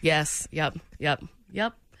 Suck! Yes. Yep. Yeah.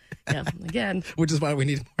 Again. Which is why we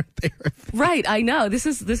need more therapy. Right. I know. This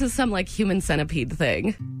is some like human centipede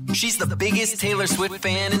thing. She's the biggest Taylor Swift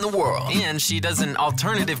fan in the world, and she does an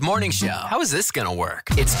alternative morning show. How is this going to work?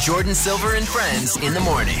 It's Jordan Silver and Friends in the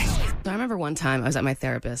morning. So I remember one time I was at my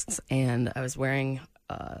therapist's and I was wearing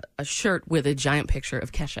a shirt with a giant picture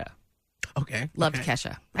of Kesha. Okay. Loved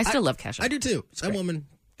Kesha. I still love Kesha. I do too. That woman,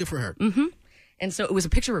 good for her. And so it was a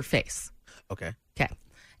picture of her face. Okay. Okay.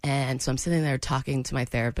 And so I'm sitting there talking to my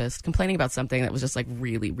therapist, complaining about something that was just like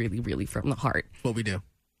really, really, really from the heart. What we do.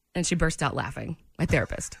 And she burst out laughing, my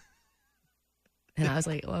therapist. And I was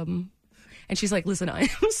like, And she's like, listen, I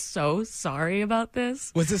am so sorry about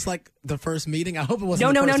this. Was this like the first meeting? I hope it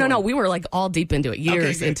wasn't. No. We were like all deep into it,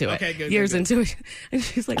 years into it. Okay, good. Years into it. And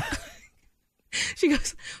she's like, she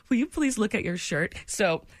goes, will you please look at your shirt?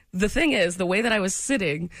 So the thing is, the way that I was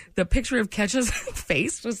sitting, the picture of Kesha's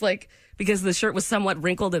face was like, because the shirt was somewhat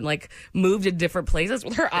wrinkled and like moved in different places.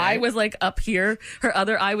 Her eye was like up here. Her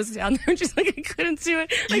other eye was down there. And she's like, I couldn't do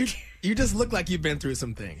it. Like, you just look like you've been through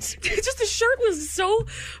some things. Just the shirt was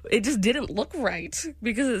it just didn't look right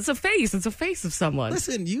because it's a face. It's a face of someone.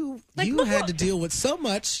 Listen, you had to deal with so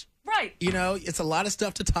much. Right. It's a lot of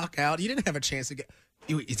stuff to talk out. You didn't have a chance to get.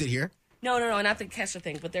 Is it here? No, not the Kesha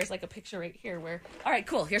thing, but there's like a picture right here where, all right,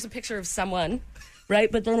 cool. Here's a picture of someone,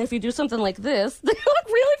 right? But then if you do something like this, they look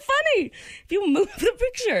really funny. If you move the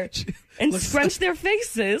picture and scrunch their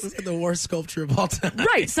faces. Look at the worst sculpture of all time.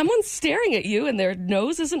 Right. Someone's staring at you and their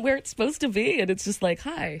nose isn't where it's supposed to be. And it's just like,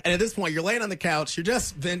 hi. And at this point, you're laying on the couch. You're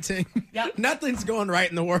just venting. Yep. Nothing's going right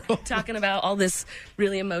in the world. Talking about all this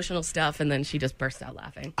really emotional stuff. And then she just bursts out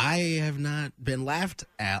laughing. I have not been laughed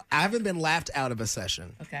out. I haven't been laughed out of a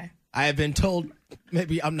session. Okay. I have been told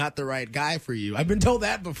maybe I'm not the right guy for you. I've been told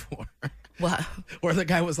that before. What? Where the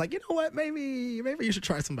guy was like, you know what, maybe you should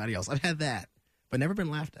try somebody else. I've had that, but never been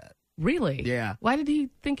laughed at. Really? Yeah. Why did he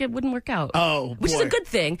think it wouldn't work out? Oh, which is a good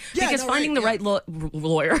thing because finding the right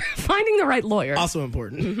lawyer, finding the right lawyer, also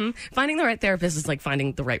important. Finding the right therapist is like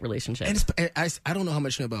finding the right relationship. And I don't know how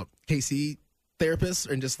much you know about KC therapists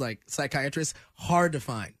and just like psychiatrists. Hard to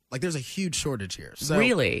find. Like there's a huge shortage here. So,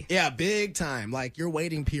 really? Yeah, big time. Like your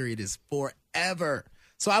waiting period is forever.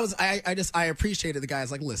 So I appreciated the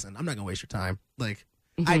guys like, listen, I'm not gonna waste your time. Like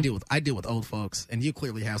I deal with old folks, and you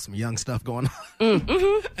clearly have some young stuff going on.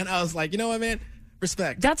 And I was like, you know what, man,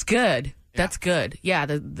 respect. That's good. Yeah. That's good. Yeah.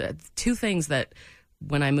 The two things that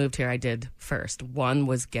when I moved here I did first. One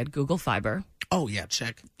was get Google Fiber. Oh yeah,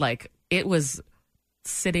 check. Like it was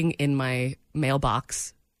sitting in my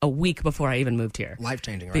mailbox a week before I even moved here. Life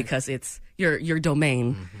changing, right? Because it's your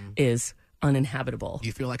domain is uninhabitable.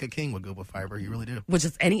 You feel like a king with Google Fiber. You really do. Which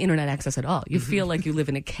is any internet access at all. You feel like you live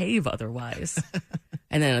in a cave otherwise.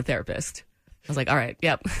 And then a therapist. I was like, all right,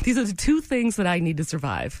 yep. These are the two things that I need to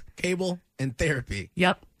survive. Cable and therapy.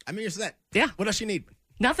 Yep. I mean, you're set. Yeah. What else you need?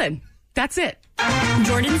 Nothing. That's it.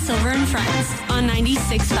 Jordan Silver and Friends on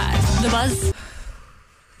 96.5. The Buzz.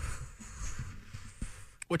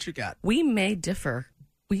 What you got? We may differ.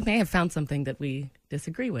 We may have found something that we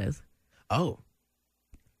disagree with. Oh.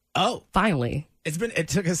 Finally. It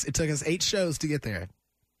took us 8 shows to get there.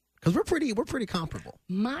 Because we're pretty comparable.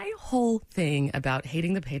 My whole thing about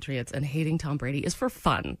hating the Patriots and hating Tom Brady is for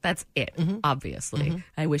fun. That's it, obviously.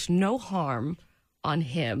 I wish no harm on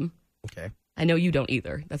him. Okay. I know you don't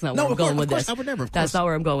either. That's not where I'm going with this. I would never. That's not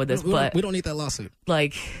where I'm going with this. But we don't need that lawsuit.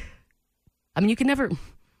 like, I mean, you can never.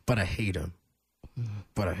 But I hate him.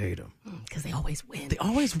 Because they always win. They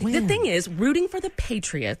always win. The thing is, rooting for the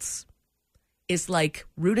Patriots is like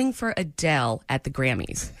rooting for Adele at the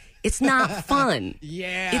Grammys. It's not fun.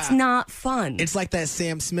 Yeah. It's not fun. It's like that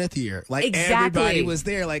Sam Smith year. Like, Exactly. everybody was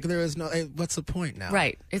there. Like, there was no, what's the point now?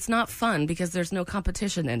 Right. It's not fun because there's no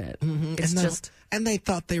competition in it. It's just. And they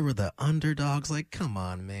thought they were the underdogs. Like, come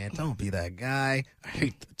on, man. Don't be that guy. I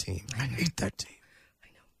hate the team. I hate that team. I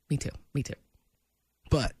know. Me too.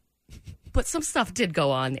 But some stuff did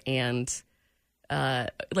go on, and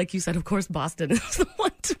like you said, of course, Boston is the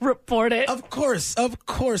one to report it. Of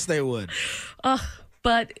course they would.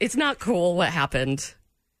 But it's not cool what happened,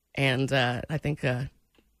 and I think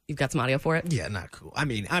you've got some audio for it. Yeah, not cool. I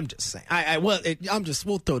mean, I'm just saying.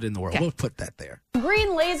 We'll throw it in the world. Okay. We'll put that there.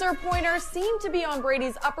 Green laser pointers seemed to be on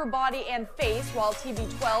Brady's upper body and face while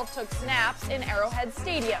TB12 took snaps in Arrowhead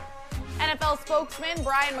Stadium. NFL spokesman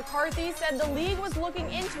Brian McCarthy said the league was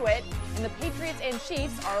looking into it, and the Patriots and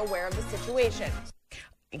Chiefs are aware of the situation.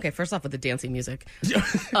 Okay, first off with the dancing music.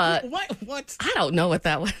 What? I don't know what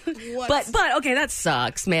that was. What? But okay, that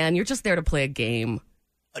sucks, man. You're just there to play a game.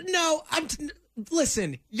 No,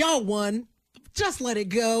 listen, y'all won. Just let it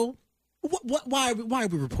go. Why are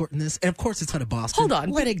we reporting this? And of course it's out of Boston. Hold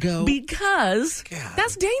on. Let it go. Because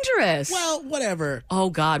that's dangerous. Well, whatever.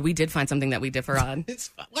 Oh, God, we did find something that we differ on.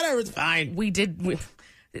 Whatever, it's fine. We did.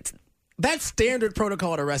 That's standard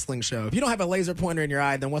protocol at a wrestling show. If you don't have a laser pointer in your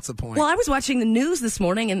eye, then what's the point? Well, I was watching the news this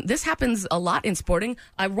morning, and this happens a lot in sporting.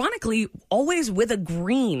 Ironically, always with a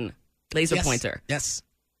green laser pointer. Yes.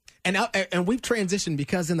 And we've transitioned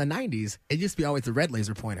because in the 90s, it used to be always the red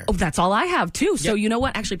laser pointer. Oh, that's all I have, too. So you know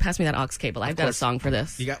what? Actually, pass me that aux cable. I've got a song for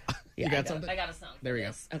this. You got something? I got a song. There we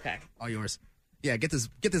go. Okay. All yours. Yeah, get this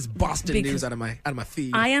Boston news out of my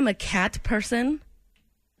feed. I am a cat person.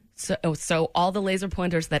 So all the laser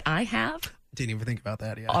pointers that I have Didn't even think about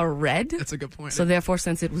that. Yeah, are red. That's a good point. So therefore,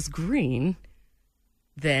 since it was green,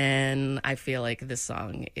 then I feel like this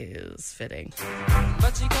song is fitting.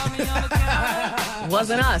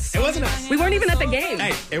 Wasn't us. It wasn't us. We weren't even at the game.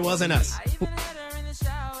 Hey, it wasn't us.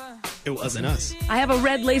 It wasn't us. I have a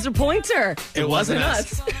red laser pointer. It wasn't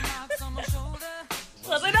us.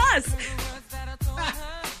 Wasn't us.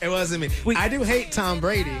 It wasn't me. I do hate Tom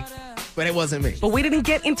Brady, but it wasn't me. But we didn't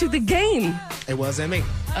get into the game. It wasn't me.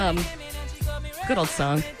 Good old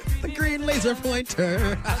song. The green laser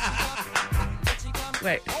pointer.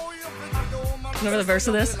 Wait. Remember the verse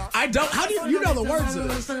of this? I don't. How do you know the words of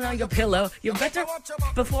this? On your pillow. You better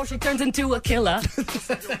before she turns into a killer.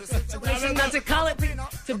 Not to call it.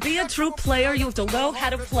 To be a true player, you have to know how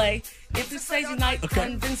to play. If you say your night,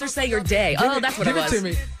 convince her say your day. Oh, that's what it was. Give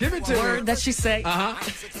it to me. Give it to me. Word that she say.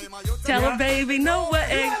 Tell her, baby, no way.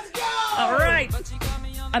 Let's go. All right.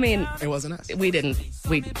 I mean, It wasn't us. we didn't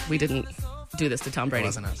do this to Tom Brady. It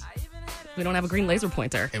wasn't us. We don't have a green laser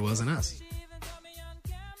pointer. It wasn't us.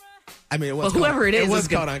 I mean, it was. Well, whoever it is, it was is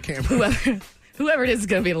caught gonna- on camera. Whoever it is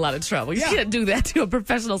going to be in a lot of trouble. You Yeah. can't do that to a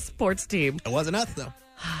professional sports team. It wasn't us, though.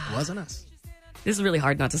 It wasn't us. This is really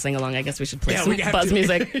hard not to sing along. I guess we should play Yeah, some we have Buzz to.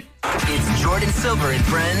 music. It's Jordan Silver and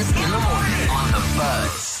Friends in the morning on the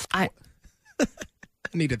Buzz. I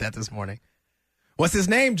Needed that this morning. What's his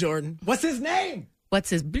name, Jordan? What's his name? What's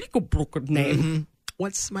his name?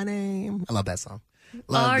 What's my name? I love that song.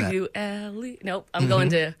 Love that. R-U-L-E. Nope. I'm going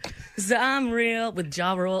to because I'm real with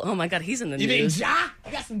Ja Rule. Oh, my God. He's in the You mean news. Ja?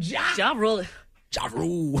 You got some Ja? Ja Rule. Ja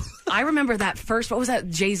Rule. I remember that first. What was that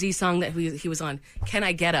Jay-Z song that he was on? Can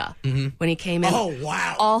I Get Up? When he came in. Oh,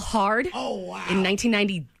 wow. All hard. Oh, wow. In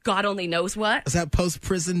 1990, God only knows what. Is that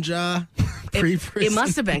post-prison Ja? Pre-prison? It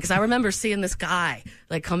must have been because I remember seeing this guy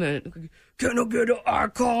like come in. Can I get an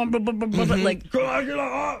icon? Like, Can I get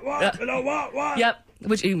a what? yep.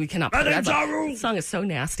 Which we cannot play. then That Ja Rule. song is so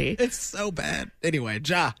nasty. It's so bad. Anyway,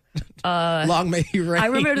 Ja. Long may he reign. I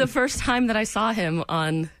remember the first time that I saw him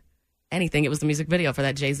on anything. It was the music video for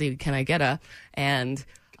that Jay-Z Can I Get A? And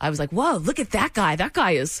I was like, whoa, look at that guy. That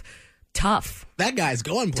guy is tough. That guy's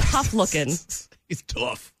going places. Tough looking. He's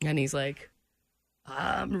tough. And he's like,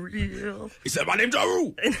 I'm real. He said, my name's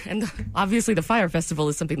Aru. And obviously the Fire Festival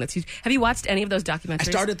is something that's huge. Have you watched any of those documentaries?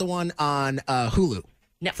 I started the one on Hulu.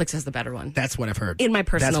 Netflix has the better one. That's what I've heard. In my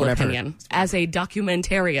personal opinion. As a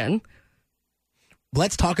documentarian.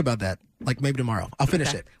 Let's talk about that, like maybe tomorrow. I'll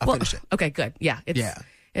finish it. I'll finish it. Okay, good. Yeah.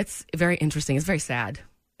 It's very interesting. It's very sad.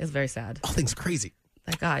 It's very sad. All things crazy.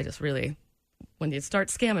 That guy just really, when you start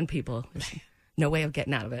scamming people, there's no way of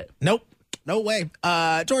getting out of it. Nope. No way.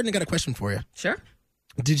 Jordan, I got a question for you. Sure.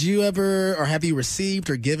 Did you ever, or have you received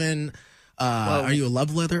or given, are you a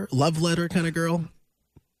love letter kind of girl?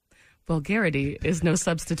 Vulgarity is no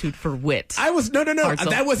substitute for wit. No.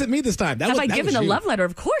 That wasn't me this time. Have I given a love letter?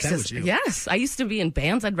 Of course. That was you. Yes. I used to be in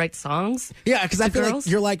bands. I'd write songs. Yeah, because I feel like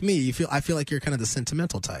you're like me. I feel like you're kind of the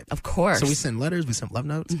sentimental type. Of course. So we send letters, we send love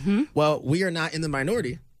notes. Mm-hmm. Well, we are not in the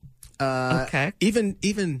minority. Okay.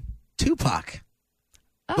 Even Tupac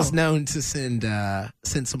was known to send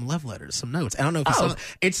some love letters, some notes. I don't know if you saw.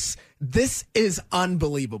 This is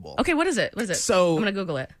unbelievable. Okay, what is it? So I'm gonna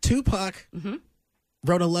Google it. Tupac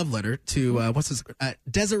wrote a love letter to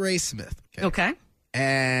Desiree Smith. Okay.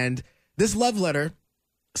 And this love letter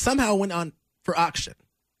somehow went on for auction.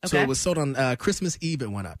 So it was sold on Christmas Eve. It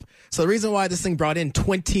went up. So the reason why this thing brought in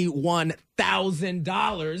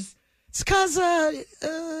 $21,000 is because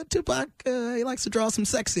Tupac he likes to draw some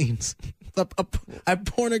sex scenes. A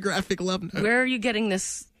pornographic love note. Where are you getting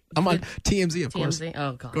this? I'm on TMZ, of course. TMZ?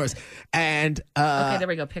 Oh, God. Of course. And okay, there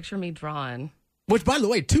we go. Picture me drawn. Which, by the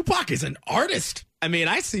way, Tupac is an artist. I mean,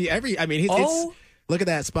 he's look at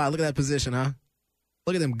that spot. Look at that position, huh?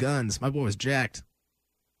 Look at them guns. My boy was jacked.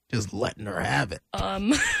 Just letting her have it.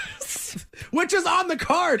 Which is on the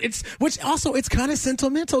card. It's kind of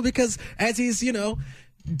sentimental because as he's,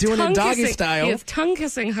 doing a doggy style. He is tongue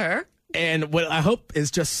kissing her. And what I hope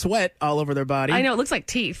is just sweat all over their body. I know, it looks like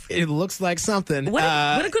teeth. It looks like something. What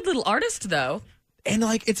a good little artist, though. And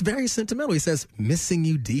it's very sentimental. He says, missing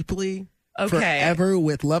you deeply. Okay. Forever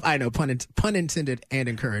with love. I know, pun intended and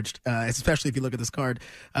encouraged, especially if you look at this card.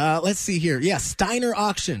 Let's see here. Yeah, Steiner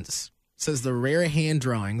Auctions says the rare hand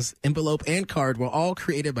drawings, envelope, and card were all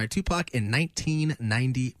created by Tupac in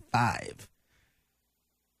 1995.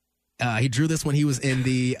 He drew this when he was in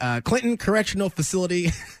the Clinton Correctional Facility.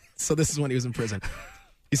 So this is when he was in prison.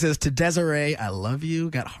 He says, to Desiree, I love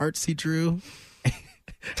you. Got hearts he drew.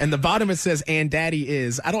 And the bottom it says, and daddy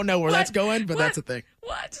is. I don't know where that's going, but that's a thing.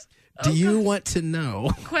 What? Do you want to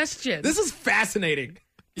know? Question. This is fascinating.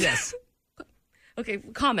 Yes. Okay,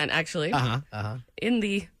 comment, actually. In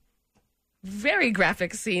the very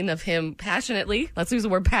graphic scene of him passionately, let's use the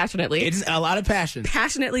word passionately. It's a lot of passion.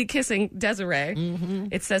 Passionately kissing Desiree. Mm-hmm.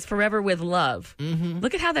 It says forever with love. Mm-hmm.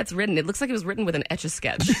 Look at how that's written. It looks like it was written with an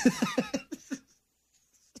Etch-a-Sketch.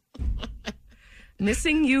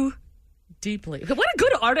 Missing you deeply. What a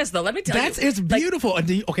good artist, though. Let me tell you. It's beautiful.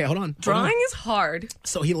 Okay, hold on. Drawing is hard.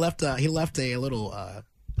 So he left a little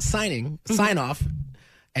sign off,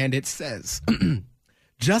 and it says,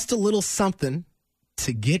 just a little something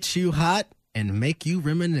to get you hot and make you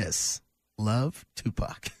reminisce. Love,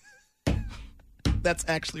 Tupac. That's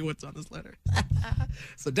actually what's on this letter.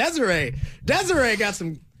 So Desiree got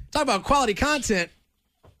some, talk about quality content.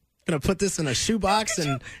 Gonna put this in a shoebox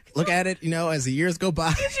and look at it, as the years go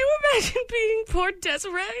by. Could you imagine being poor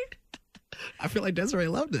Desiree? I feel like Desiree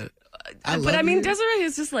loved it. Desiree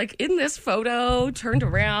is just in this photo, turned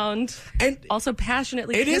around, and also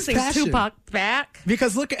passionately kissing Tupac back.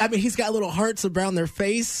 Because he's got little hearts around their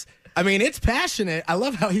face. It's passionate. I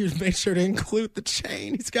love how he made sure to include the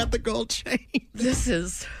chain. He's got the gold chain. This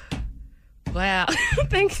is... Wow.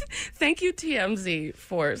 Thank you, TMZ,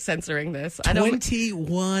 for censoring this.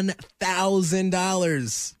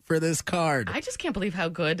 $21,000 for this card. I just can't believe how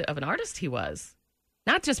good of an artist he was.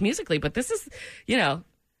 Not just musically, but this is,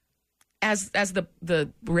 as the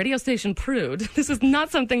radio station proved, this is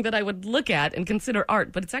not something that I would look at and consider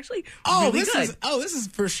art, but it's actually really good. This is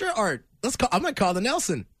for sure art. I'm going to call the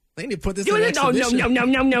Nelson. They need to put this in an exhibition.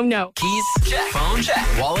 No. Keys, check. Phone, check.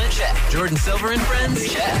 Wallet, check. Jordan Silver and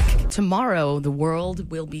Friends, check. Tomorrow, the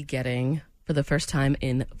world will be getting, for the first time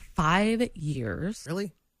in 5 years...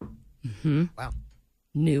 Really? Mm-hmm. Wow.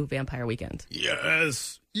 New Vampire Weekend.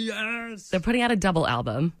 Yes. They're putting out a double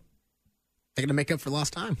album. They're going to make up for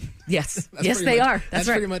lost time. Yes. Yes, they are. That's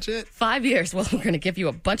right. pretty much it. 5 years. Well, we're going to give you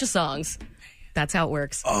a bunch of songs. That's how it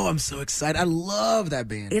works. Oh, I'm so excited. I love that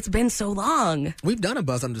band. It's been so long. We've done a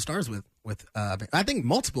Buzz Under the Stars with I think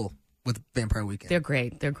multiple with Vampire Weekend. They're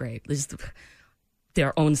great. They're great. Just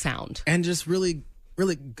their own sound. And just really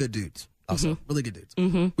really good dudes. Also, really good dudes.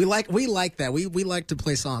 We like that. We like to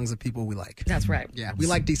play songs of people we like. That's right. Yeah, we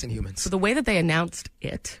like decent humans. So the way that they announced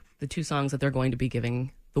it, the 2 songs that they're going to be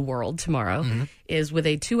giving the world tomorrow, is with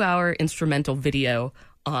a 2-hour instrumental video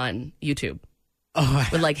on YouTube. Oh,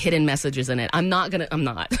 with like hidden messages in it. I'm not.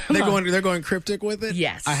 They're going cryptic with it?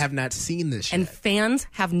 Yes. I have not seen this yet. And fans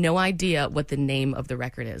have no idea what the name of the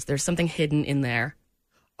record is. There's something hidden in there.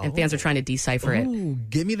 And fans are trying to decipher it. Ooh,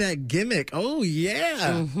 give me that gimmick. Oh,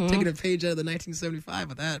 yeah. Taking a page out of the 1975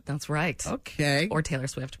 with that. That's right. Okay. Or Taylor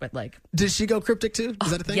Swift, but like... Did she go cryptic too? Is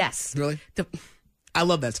that a thing? Yes. Really? I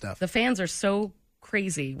love that stuff. The fans are so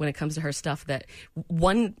crazy when it comes to her stuff that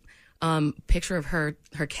one picture of her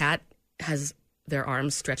cat has their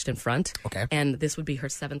arms stretched in front. Okay. And this would be her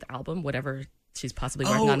 7th album, whatever she's possibly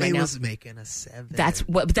working on right now. Oh, was making a 7. That's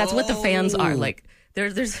what the fans are like.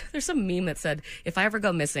 There's some meme that said, if I ever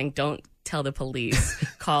go missing, don't tell the police.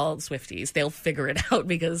 Call Swifties. They'll figure it out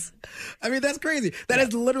because... I mean, that's crazy. That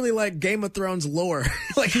is literally like Game of Thrones lore.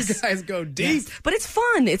 Like, you guys go deep. Yes. But it's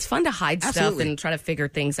fun. It's fun to hide Absolutely. stuff and try to figure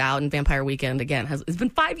things out. And Vampire Weekend, again, it's been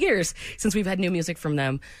 5 years since we've had new music from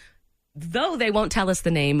them. Though they won't tell us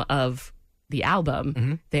the name of the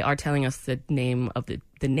album, they are telling us the name of the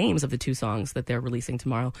names of the 2 songs that they're releasing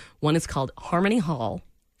tomorrow. One is called Harmony Hall.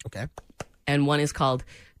 Okay. And one is called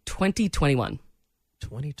 2021.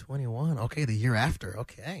 2021. Okay, the year after.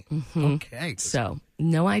 Okay. Okay. So,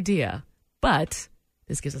 no idea. But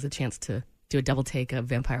this gives us a chance to do a double take of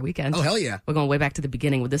Vampire Weekend. Oh, hell yeah. We're going way back to the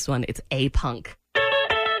beginning with this one. It's A-Punk.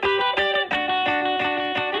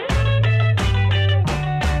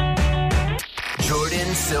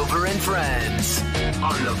 Jordan Silver and Friends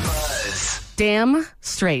on the Buzz. Damn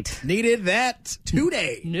straight. Needed that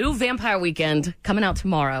today. New Vampire Weekend coming out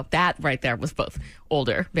tomorrow. That right there was both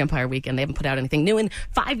older Vampire Weekend. They haven't put out anything new in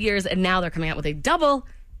 5 years, and now they're coming out with a double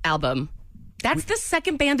album. That's the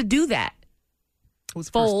second band to do that. Who's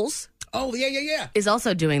first? Foles Oh, yeah. is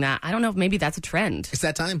also doing that. I don't know if maybe that's a trend. It's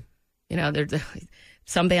that time. You know,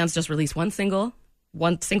 some bands just release one single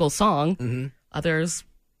song. Others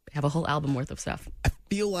have a whole album worth of stuff. I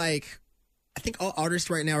feel like I think all artists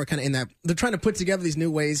right now are kind of in that. They're trying to put together these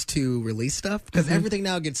new ways to release stuff because everything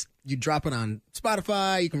now you drop it on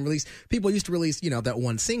Spotify. You can release. People used to release, that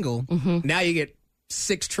one single. Now you get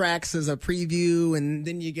 6 tracks as a preview, and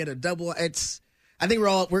then you get a double. I think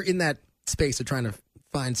we're in that space of trying to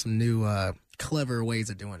find some new clever ways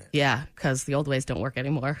of doing it. Yeah, because the old ways don't work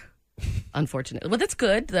anymore. Unfortunately. Well, that's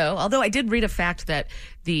good, though. Although I did read a fact that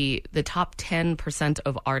the top 10%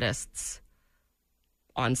 of artists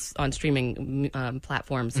on streaming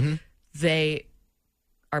platforms, they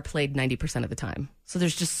are played 90% of the time. So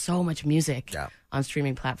there's just so much music on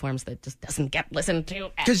streaming platforms that just doesn't get listened to at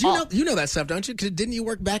all. Because you know that stuff, don't you? 'Cause didn't you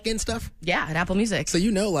work back end stuff? Yeah, at Apple Music. So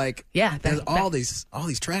yeah, there's all these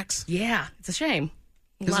tracks. Yeah, it's a shame.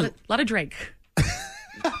 A lot of Drake.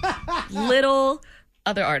 Little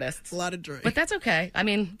other artists. A lot of Drake. But that's okay. I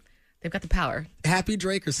mean, they've got the power. Happy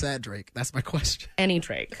Drake or sad Drake? That's my question. Any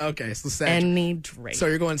Drake. Okay, so sad. Any Drake. So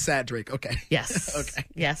you're going sad Drake. Okay. Yes. Okay.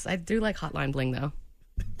 Yes, I do like Hotline Bling, though.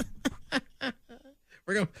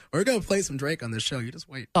 We're gonna play some Drake on this show. You just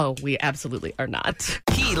wait. Oh, we absolutely are not.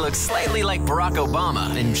 He looks slightly like Barack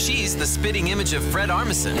Obama, and she's the spitting image of Fred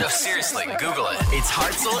Armisen. No, seriously, Google it. It's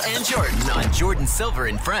Hartzell and Jordan on Jordan Silver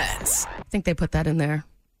and Friends. I think they put that in there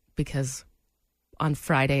because on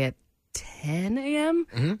Friday at 10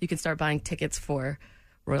 a.m., you can start buying tickets for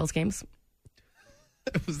Royals games.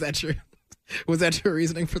 Was that your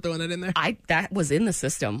reasoning for throwing that in there? That was in the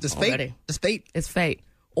system already. Fate. Just fate. It's fate.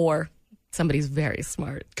 Or somebody's very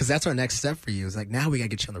smart. Because that's our next step for you. It's like, now we got to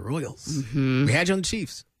get you on the Royals. We had you on the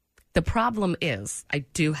Chiefs. The problem is I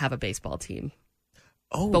do have a baseball team.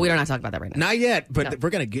 Oh. But we're not talking about that right now. Not yet, but No.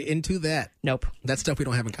 we're going to get into that. Nope. That's stuff we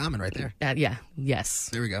don't have in common right there. Yeah. Yes.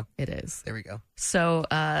 There we go. It is. There we go. So,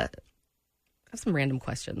 I have some random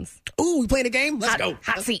questions. Ooh, we playing a game? Let's go.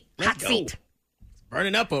 Hot seat. Hot seat.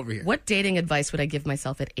 Burning up over here. What dating advice would I give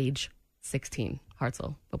myself at age 16?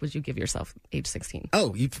 Hartzell, what would you give yourself age 16?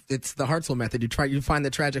 Oh, it's the Hartzell method. You find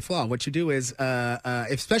the tragic flaw. What you do is,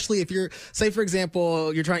 especially if you're, say for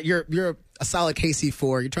example, you're a solid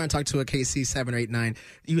KC4, you're trying to talk to a KC7 or 8, 9.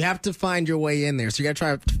 You have to find your way in there. So you got to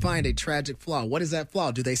try to find a tragic flaw. What is that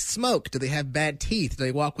flaw? Do they smoke? Do they have bad teeth? Do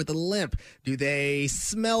they walk with a limp? Do they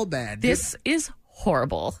smell bad? This is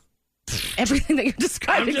horrible. Everything that you're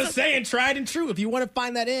describing. I'm just saying, tried and true. If you want to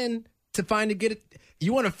find that in to get it.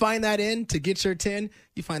 You want to find that in to get your 10,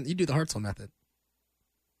 you do the Hartzell method.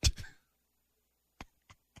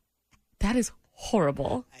 That is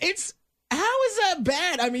horrible. How is that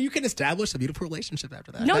bad? I mean, you can establish a beautiful relationship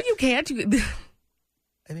after that. No, you can't.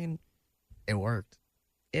 I mean, it worked.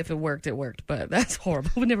 If it worked, it worked, but that's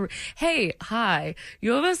horrible. Would never. Hey, hi,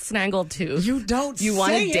 you have a snaggle tooth. You don't You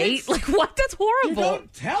want say to date? it. Like, what? That's horrible. You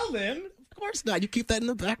don't tell them. Of course not. You keep that in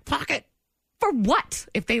the back pocket. For what?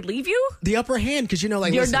 If they leave you? The upper hand, because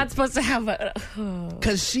like You're not supposed to have a...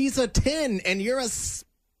 because she's a 10 and you're a 4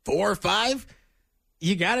 or 5.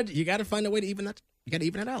 You gotta find a way to even that. You gotta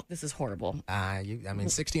even it out. This is horrible.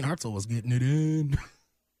 16 Hartzell was getting it in.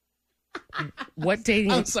 What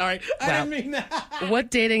dating... I'm sorry. I Wow. didn't mean that.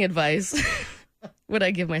 What dating advice would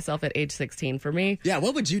I give myself at age 16? For me, Yeah,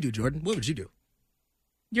 what would you do, Jordan? What would you do?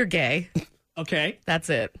 you're gay. Okay. That's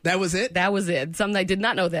it. That was it? That was it. Something I did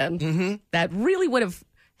not know then. That really would have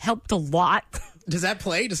helped a lot. Does that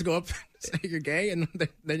play? Does it go up and say you're gay and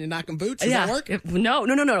then you're knocking boots? Does that work?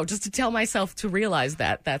 No. Just to tell myself to realize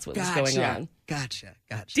that that's what was going on. Gotcha.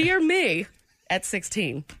 Dear me, at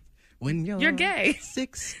 16, When you're gay.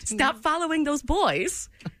 16. Stop following those boys.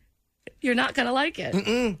 You're not going to like it.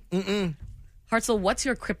 Hartzell, what's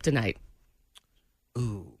your kryptonite?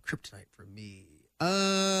 Ooh, kryptonite for me.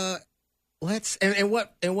 Let's in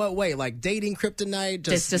what way? Like dating kryptonite?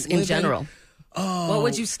 Just in living? general. Oh, What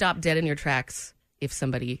would you stop dead in your tracks if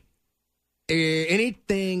somebody...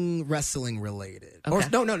 anything wrestling related? Okay. Or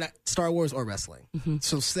no, not Star Wars or wrestling.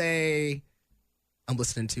 So say I'm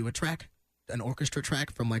listening to a track, an orchestra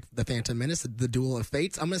track from like the Phantom Menace, the Duel of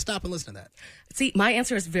Fates. I'm gonna stop and listen to that. See, my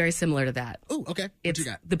answer is very similar to that. Oh, okay. What It's you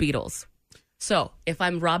got? the Beatles. So if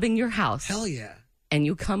I'm robbing your house Hell yeah. and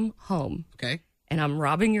you come home Okay. and I'm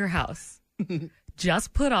robbing your house,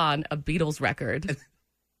 just put on a Beatles record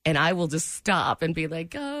and I will just stop and be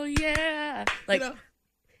like, oh yeah. Like,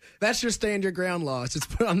 That's your stand your ground law. Just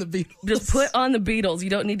put on the Beatles. just put on the Beatles. You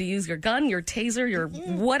don't need to use your gun, your taser, your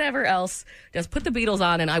whatever else. Just put the Beatles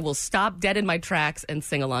on and I will stop dead in my tracks and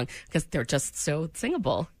sing along because they're just so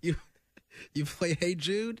singable. You play Hey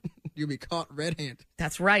Jude, you'll be caught red-handed.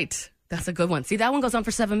 That's right. That's a good one. See, that one goes on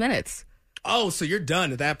for 7 minutes. Oh, so you're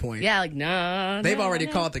done at that point. Yeah, like, nah. They've already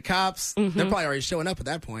called the cops. They're probably already showing up at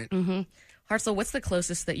that point. Hartzell, what's the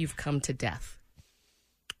closest that you've come to death?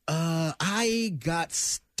 I got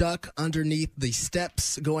stuck underneath the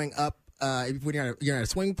steps going up when you're at a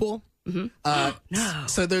swimming pool. No.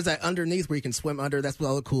 So there's that underneath where you can swim under. That's what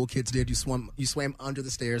all the cool kids did. You swam under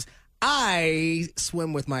the stairs. I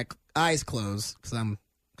swim with my eyes closed because I'm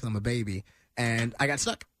a baby, and I got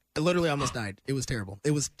stuck. I literally almost died. It was terrible.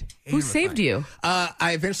 It was terrifying. Who saved you?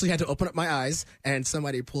 I eventually had to open up my eyes, and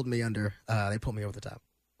somebody pulled me under. They pulled me over the top.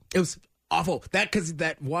 It was awful. Because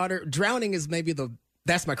that water drowning is maybe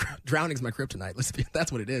drowning is my kryptonite.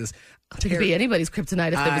 That's what it is. It could be anybody's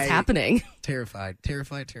kryptonite if it was happening. Terrified.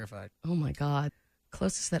 Oh my God.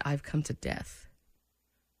 Closest that I've come to death.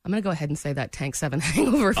 I'm going to go ahead and say that Tank 7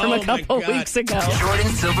 hangover from a couple weeks ago. Jordan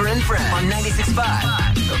Silver and Friends on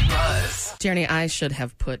 96.5 The Buzz. Jeremy, I should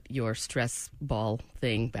have put your stress ball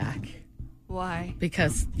thing back Why?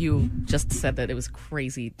 because you just said that it was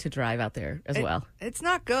crazy to drive out there as well. It's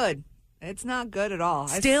not good. It's not good at all.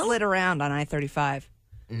 Still? I slid around on I-35.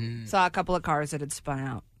 Saw a couple of cars that had spun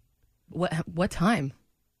out. What time?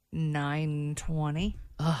 9:20.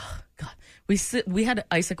 Oh, God. We had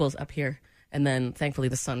icicles up here, and then thankfully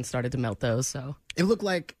the sun started to melt those, so... It looked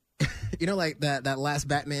like, like that last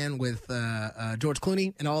Batman with George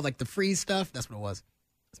Clooney and all like the freeze stuff. That's what it was.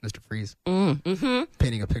 It's Mr. Freeze.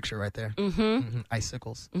 Painting a picture right there.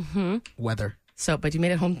 Icicles. Weather. So, but you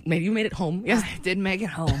made it home. Maybe you made it home. Yes. I did make it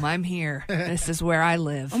home. I'm here. This is where I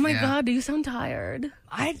live. Oh my Yeah. God, do you sound tired?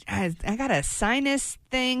 I got a sinus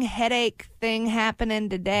thing, headache thing happening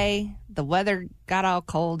today. The weather got all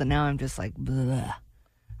cold, and now I'm just like, bleh.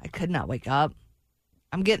 I could not wake up.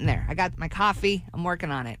 I'm getting there. I got my coffee. I'm working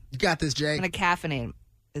on it. You got this, Jay. I'm going to caffeinate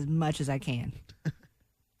as much as I can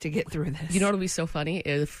to get through this. You know what would be so funny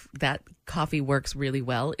if that coffee works really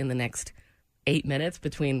well in the next 8 minutes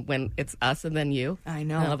between when it's us and then you. I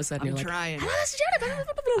know. And all of a sudden I'm you're trying. like,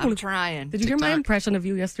 I'm trying. Did you hear my TikTok. impression of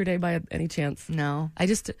you yesterday by any chance? No. I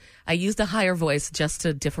used a higher voice just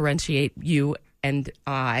to differentiate you and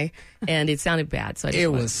I, and it sounded bad. So I just It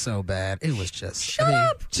wanted- was so bad. It was just. Shut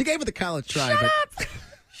up! She gave it the college try, Shut but up!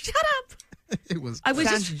 Shut up! it was. I was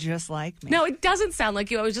Sounds just just like me. no, it doesn't sound like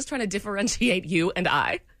you. I was just trying to differentiate you and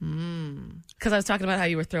I, because I was talking about how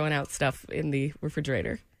you were throwing out stuff in the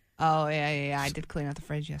refrigerator. Oh, yeah. I did clean out the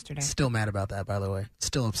fridge yesterday. Still mad about that, by the way.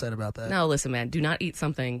 Still upset about that. No, listen, man, do not eat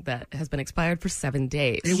something that has been expired for 7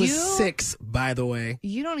 days. It was You- 6, by the way.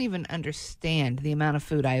 You don't even understand the amount of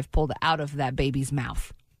food I have pulled out of that baby's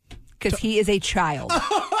mouth. Because he is a child.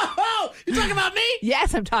 Oh, you talking about me?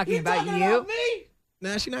 Yes, I'm talking about you. me?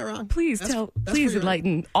 Nah, she's not wrong. Please That's please for your-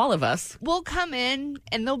 enlighten all of us. We'll come in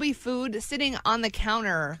and there'll be food sitting on the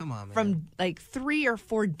counter Come on, man. from like 3 or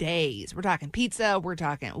 4 days. We're talking pizza, we're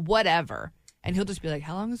talking whatever. And he'll just be like,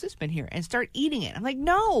 how long has this been here? And start eating it. I'm like,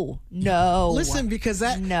 no. Listen, because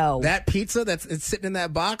No. that pizza it's sitting in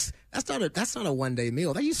that box, that's not a 1 day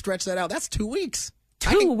meal. That you stretch that out, that's 2 weeks.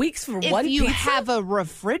 2 weeks for If one you pizza? have a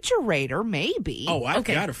refrigerator, maybe. Oh, I've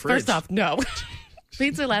Okay, got a fridge. first off, no.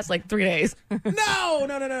 Pizza lasts like 3 days. No.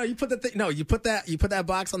 You put you put that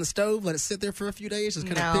box on the stove, let it sit there for a few days, just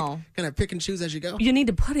kind of pick and choose as you go. You need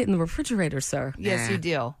to put it in the refrigerator, sir. Yes, Nah. you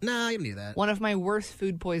do. Nah, you don't need that. One of my worst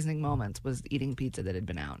food poisoning moments was eating pizza that had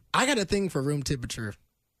been out. I got a thing for room temperature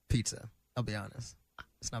pizza. I'll be honest.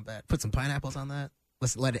 It's not bad. Put some pineapples on that.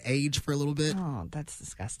 Let's let it age for a little bit. Oh, that's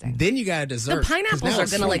disgusting. Then you got a dessert. The 'cause pineapples now are it's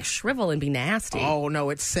going to like sweet. shrivel and be nasty. Oh, no,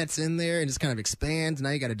 it sets in there and just kind of expands. Now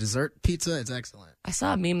you got a dessert pizza. It's excellent. I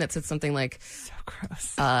saw a meme that said something like, So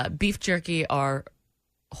gross. beef jerky are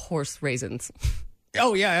horse raisins.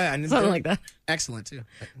 Oh, yeah. And Something like that. Excellent, too.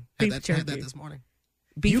 Beef Had that jerky. this morning.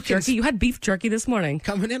 Beef You can jerky? You had beef jerky this morning.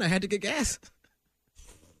 Coming in, I had to get gas.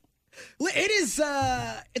 It is,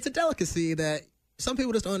 it's a delicacy that some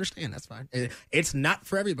people just don't understand. That's fine. It's not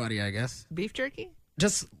for everybody, I guess. Beef jerky?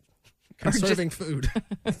 Just conserving food.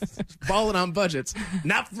 Balling on budgets.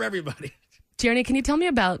 Not for everybody. Tierney, can you tell me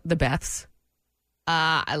about the Beths?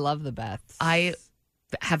 I love the Beths. I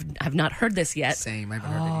have not heard this yet. Same. I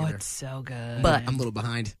haven't heard Oh, it either. it's so good. But I'm a little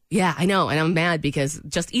behind. yeah, I know, and I'm mad because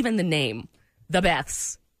just even the name, the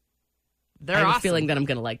Beths. They're I have awesome. a feeling that I'm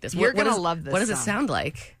going to like this. You're What gonna does- love this What does it song. sound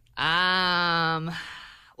like?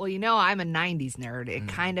 Well, you know, I'm a 90s nerd. It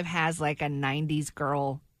kind of has like a 90s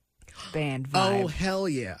girl band vibe. Oh, hell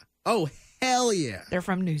yeah. Oh, hell yeah. They're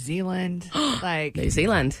from New Zealand. Like, New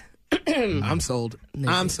Zealand. I'm sold. I'm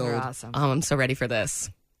they're sold. awesome. Oh, I'm so ready for this.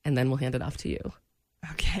 And then we'll hand it off to you.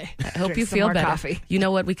 Okay. I hope Drink you some feel more better. Coffee. You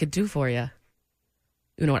know what we could do for you?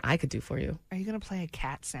 You know what I could do for you? Are you going to play a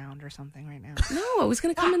cat sound or something right now? No, I was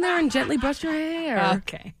going to come in there and gently brush your hair.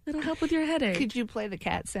 Okay. It'll help with your headache. Could you play the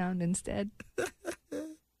cat sound instead?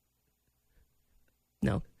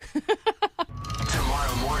 No.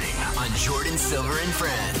 Tomorrow morning on Jordan Silver and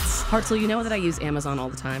Friends. Hartzell, you know that I use Amazon all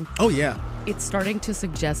the time? Oh, yeah. It's starting to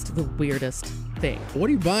suggest the weirdest thing. What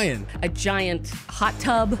are you buying? A giant hot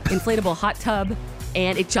tub, inflatable hot tub,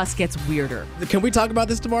 and it just gets weirder. Can we talk about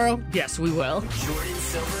this tomorrow? Yes, we will. Jordan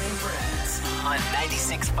Silver and Friends on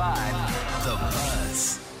 96.5 The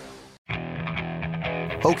Buzz.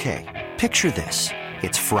 Okay, picture this.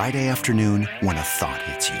 It's Friday afternoon when a thought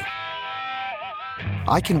hits you.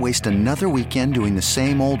 I can waste another weekend doing the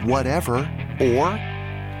same old whatever, or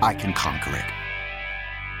I can conquer it.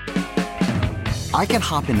 I can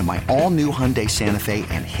hop into my all-new Hyundai Santa Fe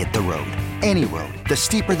and hit the road. Any road. The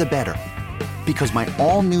steeper, the better. Because my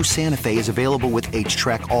all-new Santa Fe is available with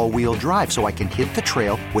H-Track all-wheel drive, so I can hit the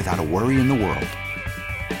trail without a worry in the world.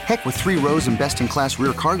 Heck, with 3 rows and best-in-class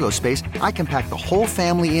rear cargo space, I can pack the whole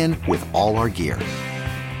family in with all our gear.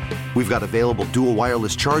 We've got available dual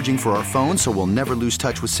wireless charging for our phones, so we'll never lose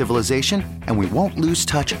touch with civilization, and we won't lose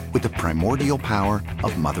touch with the primordial power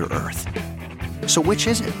of Mother Earth. So which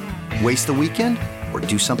is it? Waste the weekend or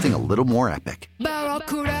do something a little more epic?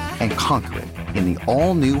 And conquer it in the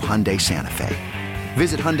all-new Hyundai Santa Fe.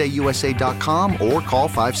 Visit HyundaiUSA.com or call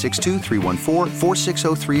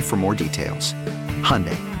 562-314-4603 for more details.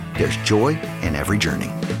 Hyundai, there's joy in every journey.